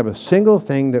have a single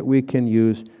thing that we can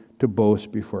use to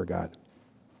boast before God.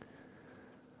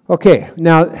 Okay,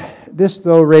 now this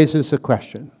though raises a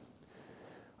question.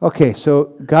 Okay,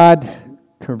 so God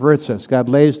converts us. God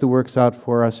lays the works out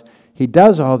for us. He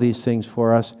does all these things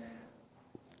for us.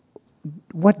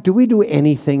 What do we do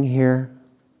anything here?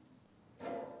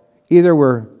 Either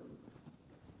we're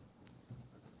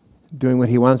doing what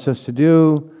He wants us to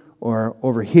do, or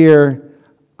over here,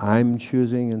 I'm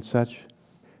choosing and such.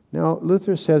 Now,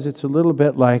 Luther says it's a little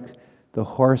bit like the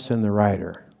horse and the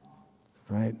rider,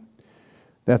 right?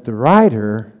 That the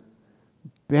rider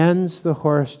bends the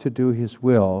horse to do his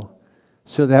will,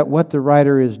 so that what the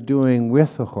rider is doing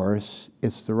with the horse,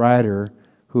 it's the rider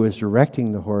who is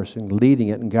directing the horse and leading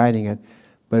it and guiding it.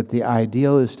 But the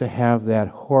ideal is to have that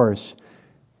horse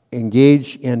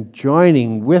engage in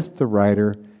joining with the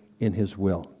rider in his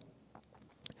will.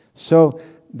 So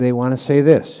they want to say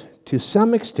this. To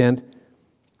some extent,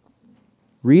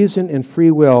 reason and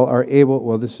free will are able...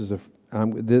 Well, this is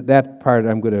that part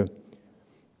I'm going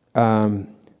to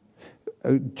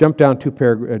jump down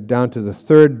down to the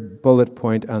third bullet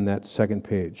point on that second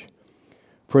page.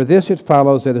 For this it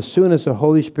follows that as soon as the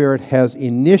Holy Spirit has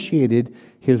initiated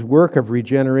His work of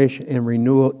regeneration and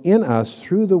renewal in us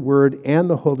through the Word and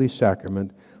the Holy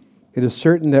Sacrament, it is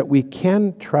certain that we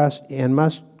can trust and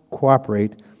must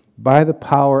cooperate by the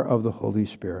power of the Holy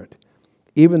Spirit,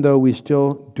 even though we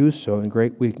still do so in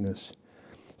great weakness.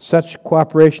 Such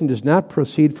cooperation does not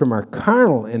proceed from our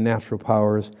carnal and natural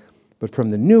powers, but from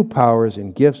the new powers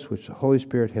and gifts which the Holy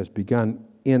Spirit has begun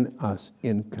in us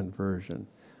in conversion.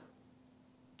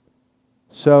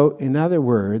 So, in other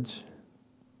words,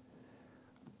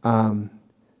 when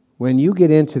you get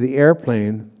into the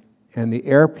airplane and the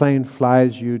airplane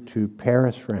flies you to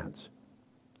Paris, France,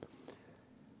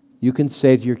 you can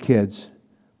say to your kids,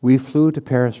 we flew to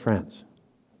Paris, France.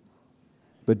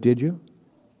 But did you?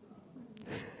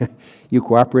 You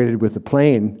cooperated with the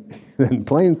plane, and the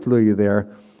plane flew you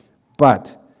there.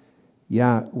 But,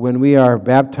 yeah, when we are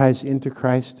baptized into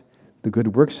Christ, the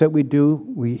good works that we do,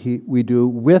 we do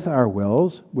with our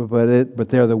wills, but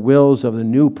they're the wills of the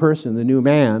new person, the new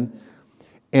man.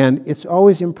 And it's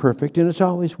always imperfect, and it's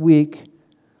always weak.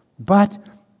 But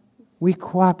we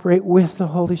cooperate with the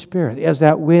Holy Spirit. As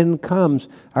that wind comes,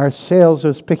 our sails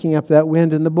are picking up that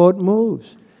wind and the boat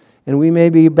moves. And we may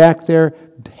be back there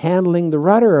handling the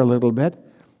rudder a little bit,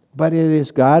 but it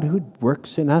is God who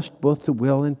works in us both to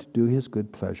will and to do His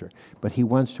good pleasure. But He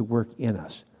wants to work in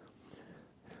us.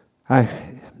 I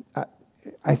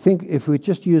think if we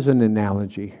just use an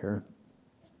analogy here,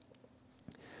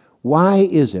 why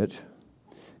is it,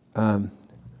 a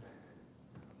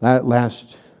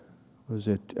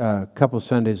couple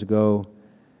Sundays ago,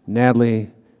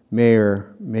 Natalie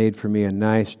Mayer made for me a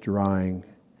nice drawing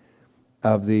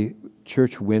of the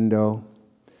church window.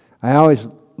 I always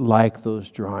like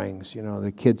those drawings. You know,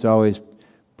 the kids always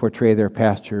portray their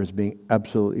pastor as being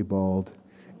absolutely bald,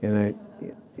 and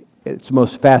it's the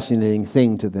most fascinating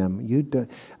thing to them.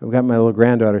 I've got my little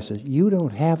granddaughter says, "You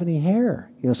don't have any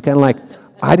hair." You know, it's kind of like,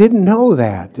 I didn't know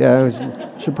that. It was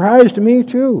a surprise to me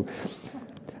too.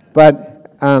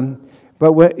 But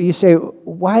what you say,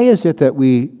 why is it that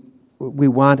we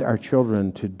want our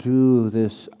children to do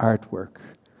this artwork?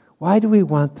 Why do we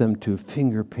want them to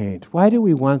finger paint? Why do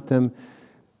we want them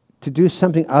to do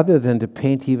something other than to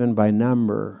paint even by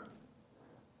number?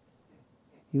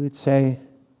 You would say,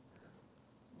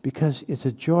 because it's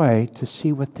a joy to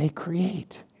see what they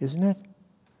create, isn't it?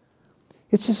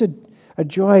 It's just a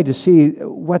joy to see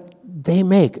what they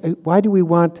make. Why do we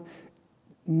want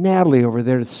Natalie over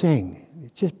there to sing?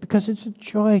 It's just because it's a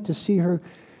joy to see her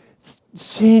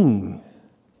sing.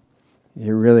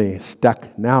 You're really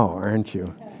stuck now, aren't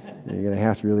you? You're going to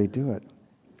have to really do it.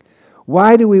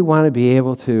 Why do we want to be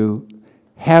able to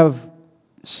have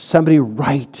somebody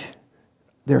write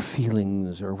their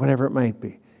feelings or whatever it might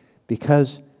be?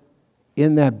 Because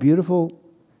in that beautiful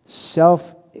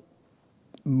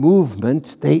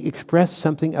self-movement, they express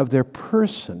something of their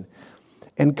person.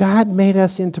 And God made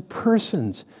us into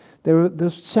persons. They're the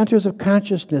centers of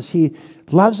consciousness. He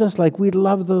loves us like we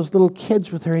love those little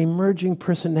kids with their emerging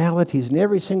personalities. And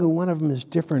every single one of them is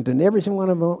different. And every single one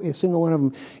of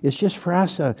them is just for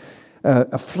us a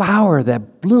flower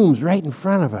that blooms right in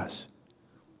front of us.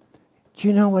 Do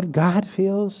you know what God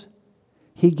feels?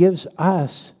 He gives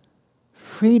us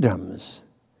freedoms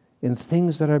in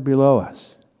things that are below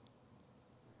us,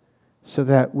 so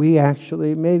that we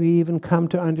actually maybe even come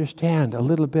to understand a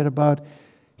little bit about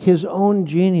His own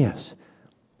genius.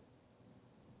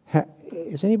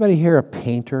 Is anybody here a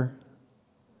painter?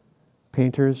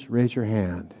 Painters, raise your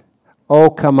hand. Oh,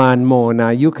 come on, Mo, now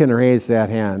you can raise that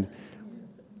hand.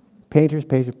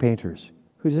 Painters.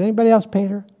 Who's anybody else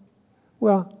painter?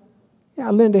 Well, yeah,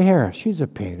 Linda Harris, she's a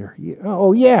painter.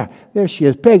 Oh, yeah, there she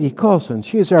is, Peggy Colson.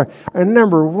 She's our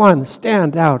number one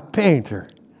standout painter.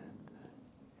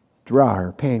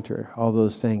 Drawer, painter, all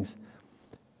those things.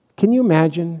 Can you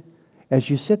imagine as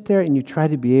you sit there and you try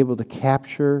to be able to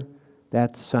capture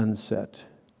that sunset?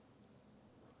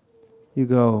 You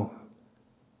go,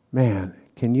 man,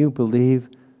 can you believe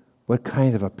what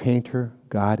kind of a painter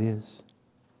God is?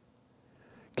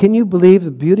 Can you believe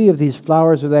the beauty of these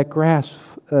flowers or that grass,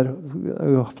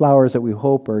 flowers that we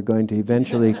hope are going to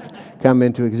eventually come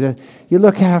into existence? You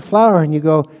look at a flower and you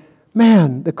go,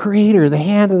 man, the Creator, the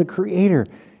hand of the Creator.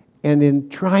 And in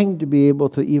trying to be able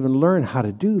to even learn how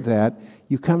to do that,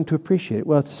 you come to appreciate it.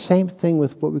 Well, it's the same thing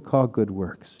with what we call good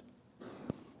works.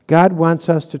 God wants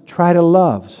us to try to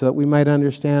love so that we might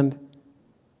understand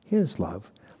His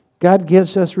love. God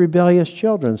gives us rebellious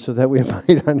children so that we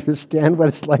might understand what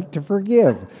it's like to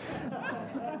forgive.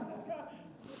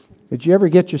 Did you ever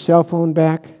get your cell phone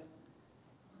back?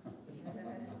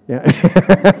 Yeah.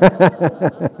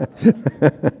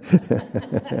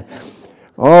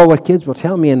 Oh, what kids will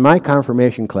tell me in my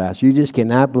confirmation class. You just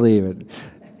cannot believe it.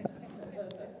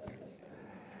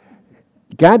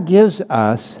 God gives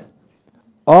us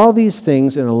all these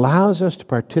things and allows us to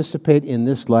participate in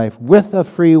this life with a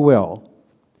free will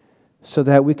so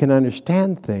that we can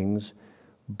understand things,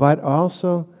 but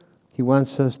also He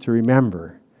wants us to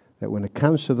remember that when it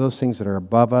comes to those things that are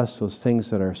above us, those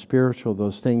things that are spiritual,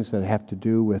 those things that have to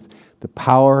do with the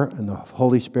power and the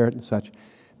Holy Spirit and such,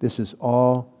 this is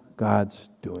all God's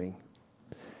doing.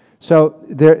 So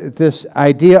this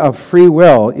idea of free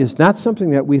will is not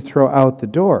something that we throw out the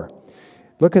door.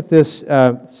 Look at this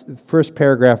first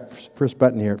paragraph, first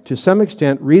button here. To some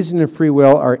extent, reason and free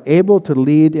will are able to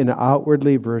lead an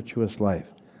outwardly virtuous life.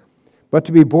 But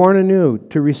to be born anew,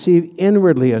 to receive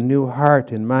inwardly a new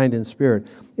heart and mind and spirit,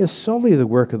 is solely the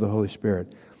work of the Holy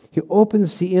Spirit. He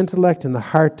opens the intellect and the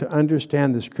heart to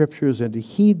understand the Scriptures and to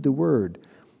heed the Word,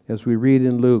 as we read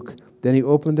in Luke. Then He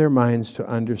opened their minds to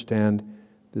understand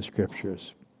the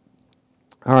Scriptures.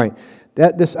 All right,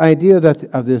 this idea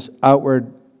of this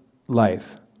outward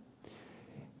life.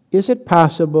 Is it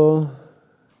possible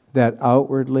that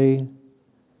outwardly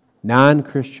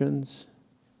non-Christians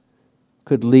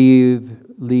could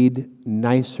lead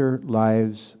nicer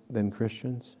lives than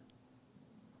Christians?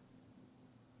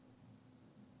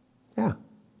 Yeah.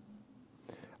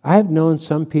 I have known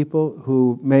some people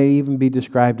who may even be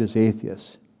described as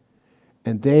atheists,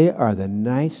 and they are the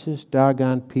nicest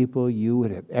doggone people you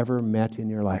would have ever met in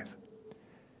your life.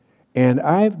 And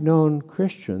I've known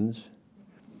Christians,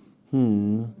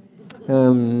 and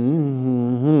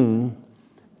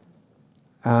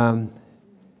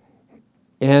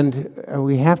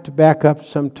we have to back up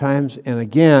sometimes and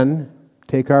again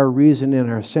take our reason and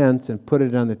our sense and put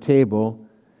it on the table,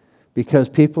 because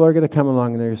people are going to come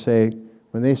along and they're going to say,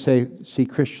 when they see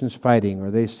Christians fighting,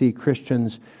 or they see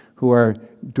Christians who are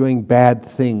doing bad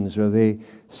things, or they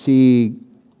see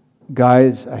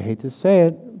guys, I hate to say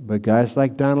it, but guys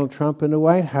like Donald Trump in the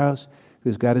White House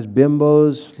who's got his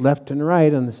bimbos left and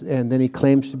right, and then he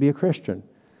claims to be a Christian.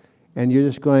 And you're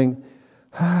just going,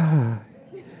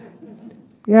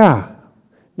 yeah.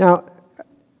 Now,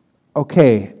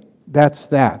 okay, that's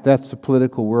that. That's the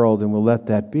political world, and we'll let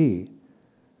that be.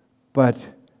 But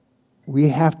we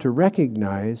have to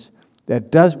recognize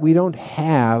that we don't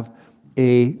have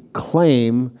a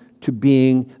claim to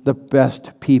being the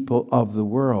best people of the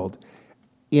world.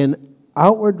 In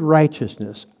outward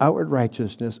righteousness,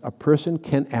 a person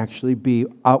can actually be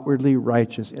outwardly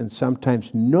righteous, and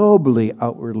sometimes nobly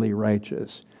outwardly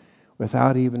righteous,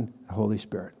 without even the Holy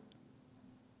Spirit.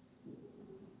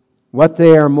 What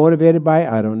they are motivated by,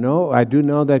 I don't know. I do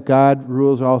know that God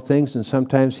rules all things, and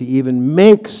sometimes He even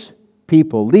makes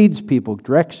people, leads people,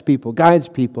 directs people, guides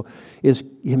people, is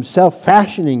Himself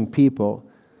fashioning people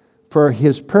for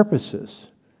His purposes.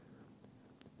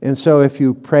 And so if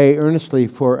you pray earnestly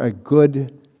for a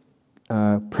good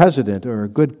president or a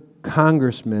good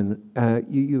congressman,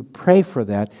 you pray for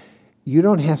that. You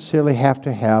don't necessarily have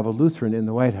to have a Lutheran in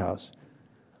the White House.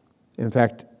 In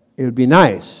fact, it would be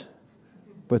nice,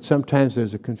 but sometimes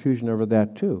there's a confusion over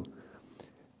that too.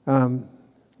 When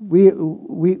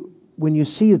you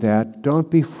see that, don't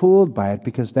be fooled by it,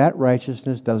 because that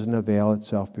righteousness doesn't avail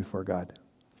itself before God.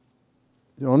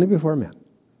 It's only before men.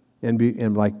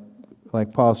 And like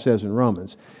Paul says in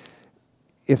Romans,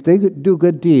 if they do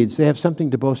good deeds, they have something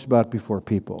to boast about before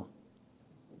people.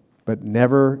 But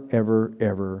never, ever,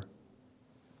 ever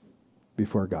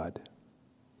before God.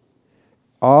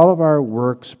 All of our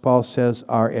works, Paul says,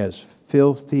 are as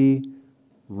filthy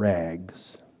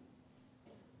rags.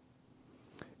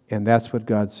 And that's what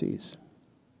God sees.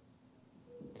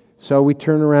 So we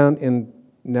turn around, and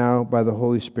now by the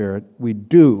Holy Spirit, we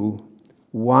do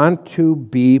want to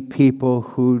be people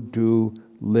who do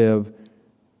live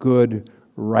good,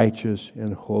 righteous,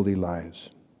 and holy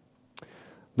lives.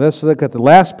 Let's look at the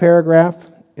last paragraph,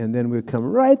 and then we come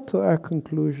right to our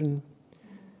conclusion.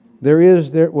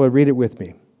 Well, read it with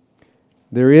me.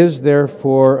 There is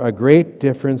therefore a great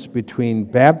difference between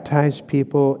baptized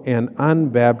people and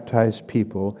unbaptized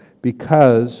people,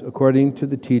 because, according to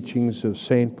the teachings of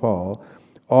St. Paul,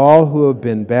 all who have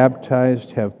been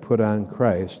baptized have put on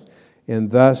Christ,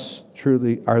 and are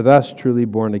thus truly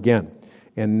born again,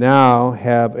 and now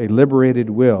have a liberated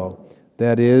will.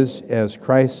 That is, as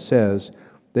Christ says,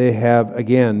 they have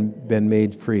again been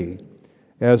made free.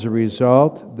 As a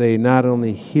result, they not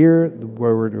only hear the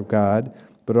word of God,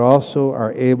 but also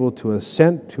are able to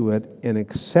assent to it and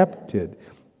accept it,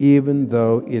 even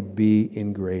though it be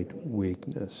in great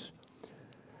weakness.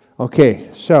 Okay,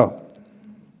 so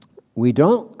we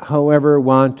don't, however,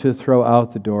 want to throw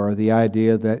out the door the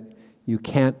idea that you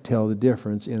can't tell the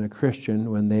difference in a Christian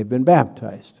when they've been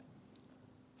baptized.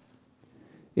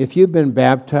 If you've been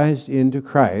baptized into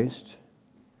Christ,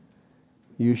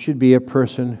 you should be a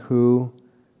person who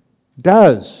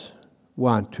does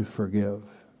want to forgive.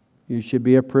 You should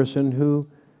be a person who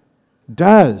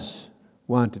does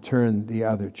want to turn the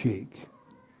other cheek.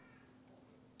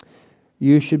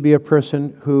 You should be a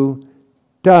person who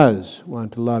does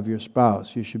want to love your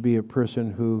spouse. You should be a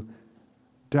person who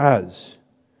does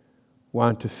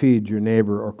want to feed your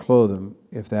neighbor or clothe him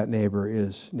if that neighbor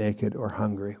is naked or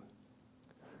hungry.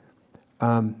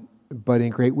 But in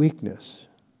great weakness.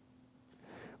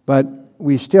 But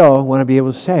we still want to be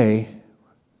able to say,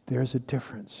 there's a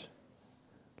difference.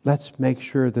 Let's make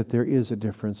sure that there is a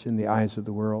difference in the eyes of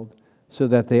the world so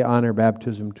that they honor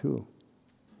baptism too.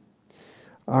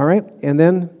 All right, and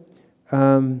then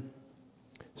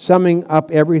summing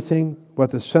up everything, what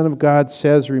the Son of God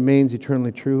says remains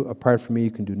eternally true. Apart from me,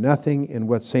 you can do nothing. And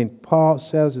what St. Paul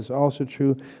says is also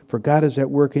true. For God is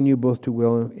at work in you both to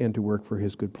will and to work for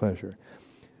His good pleasure.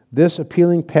 This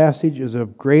appealing passage is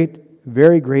of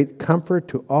very great comfort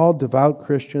to all devout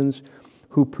Christians,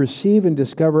 who perceive and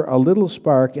discover a little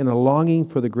spark and a longing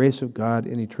for the grace of God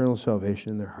and eternal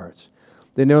salvation in their hearts.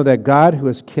 They know that God, who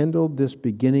has kindled this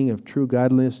beginning of true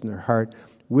godliness in their heart,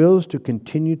 wills to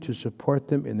continue to support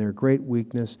them in their great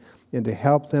weakness and to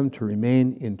help them to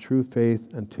remain in true faith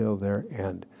until their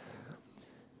end.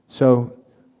 So,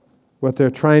 what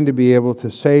they're trying to be able to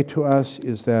say to us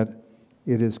is that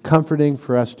it is comforting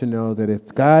for us to know that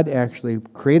if God actually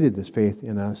created this faith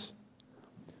in us,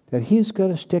 that He's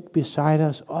going to stick beside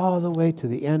us all the way to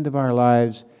the end of our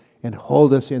lives and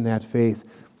hold us in that faith.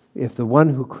 If the one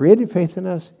who created faith in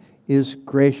us is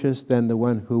gracious, then the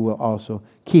one who will also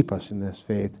keep us in this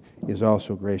faith is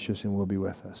also gracious and will be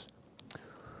with us.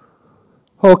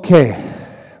 Okay.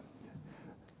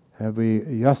 Have we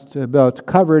just about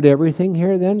covered everything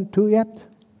here then, too, yet?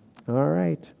 All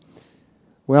right.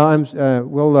 Well,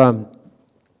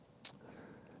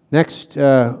 next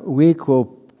week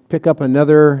we'll pick up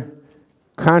another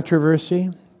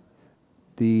controversy,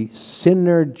 the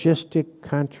synergistic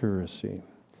controversy.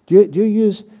 Do you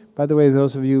use, by the way,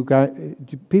 those of you guys,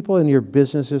 do people in your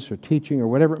businesses or teaching or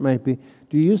whatever it might be,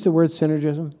 do you use the word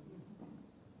synergism?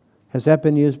 Has that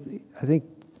been used? I think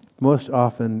most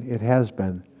often it has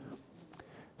been.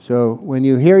 So when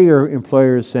you hear your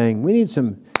employers saying, we need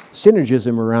some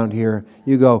synergism around here,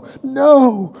 you go,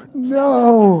 no,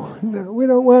 we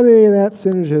don't want any of that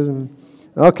synergism.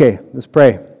 Okay, let's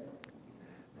pray.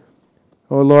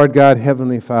 Oh Lord God,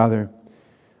 Heavenly Father,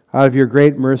 out of your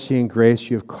great mercy and grace,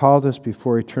 you have called us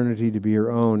before eternity to be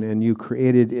your own, and you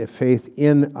created a faith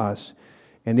in us.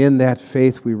 And in that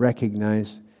faith, we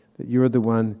recognize that you are the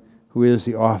one who is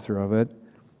the author of it.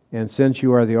 And since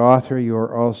you are the author, you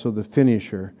are also the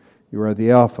finisher. You are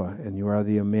the Alpha and you are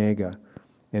the Omega.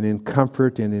 And in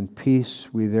comfort and in peace,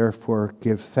 we therefore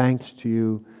give thanks to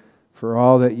you for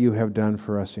all that you have done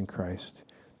for us in Christ.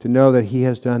 To know that He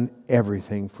has done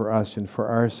everything for us and for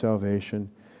our salvation,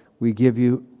 we give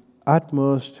you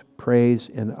utmost praise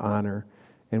and honor.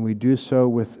 And we do so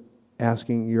with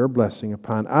asking your blessing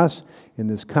upon us in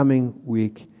this coming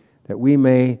week, that we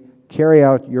may carry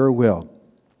out your will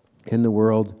in the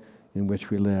world in which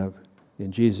we live.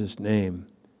 In Jesus' name,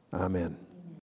 amen.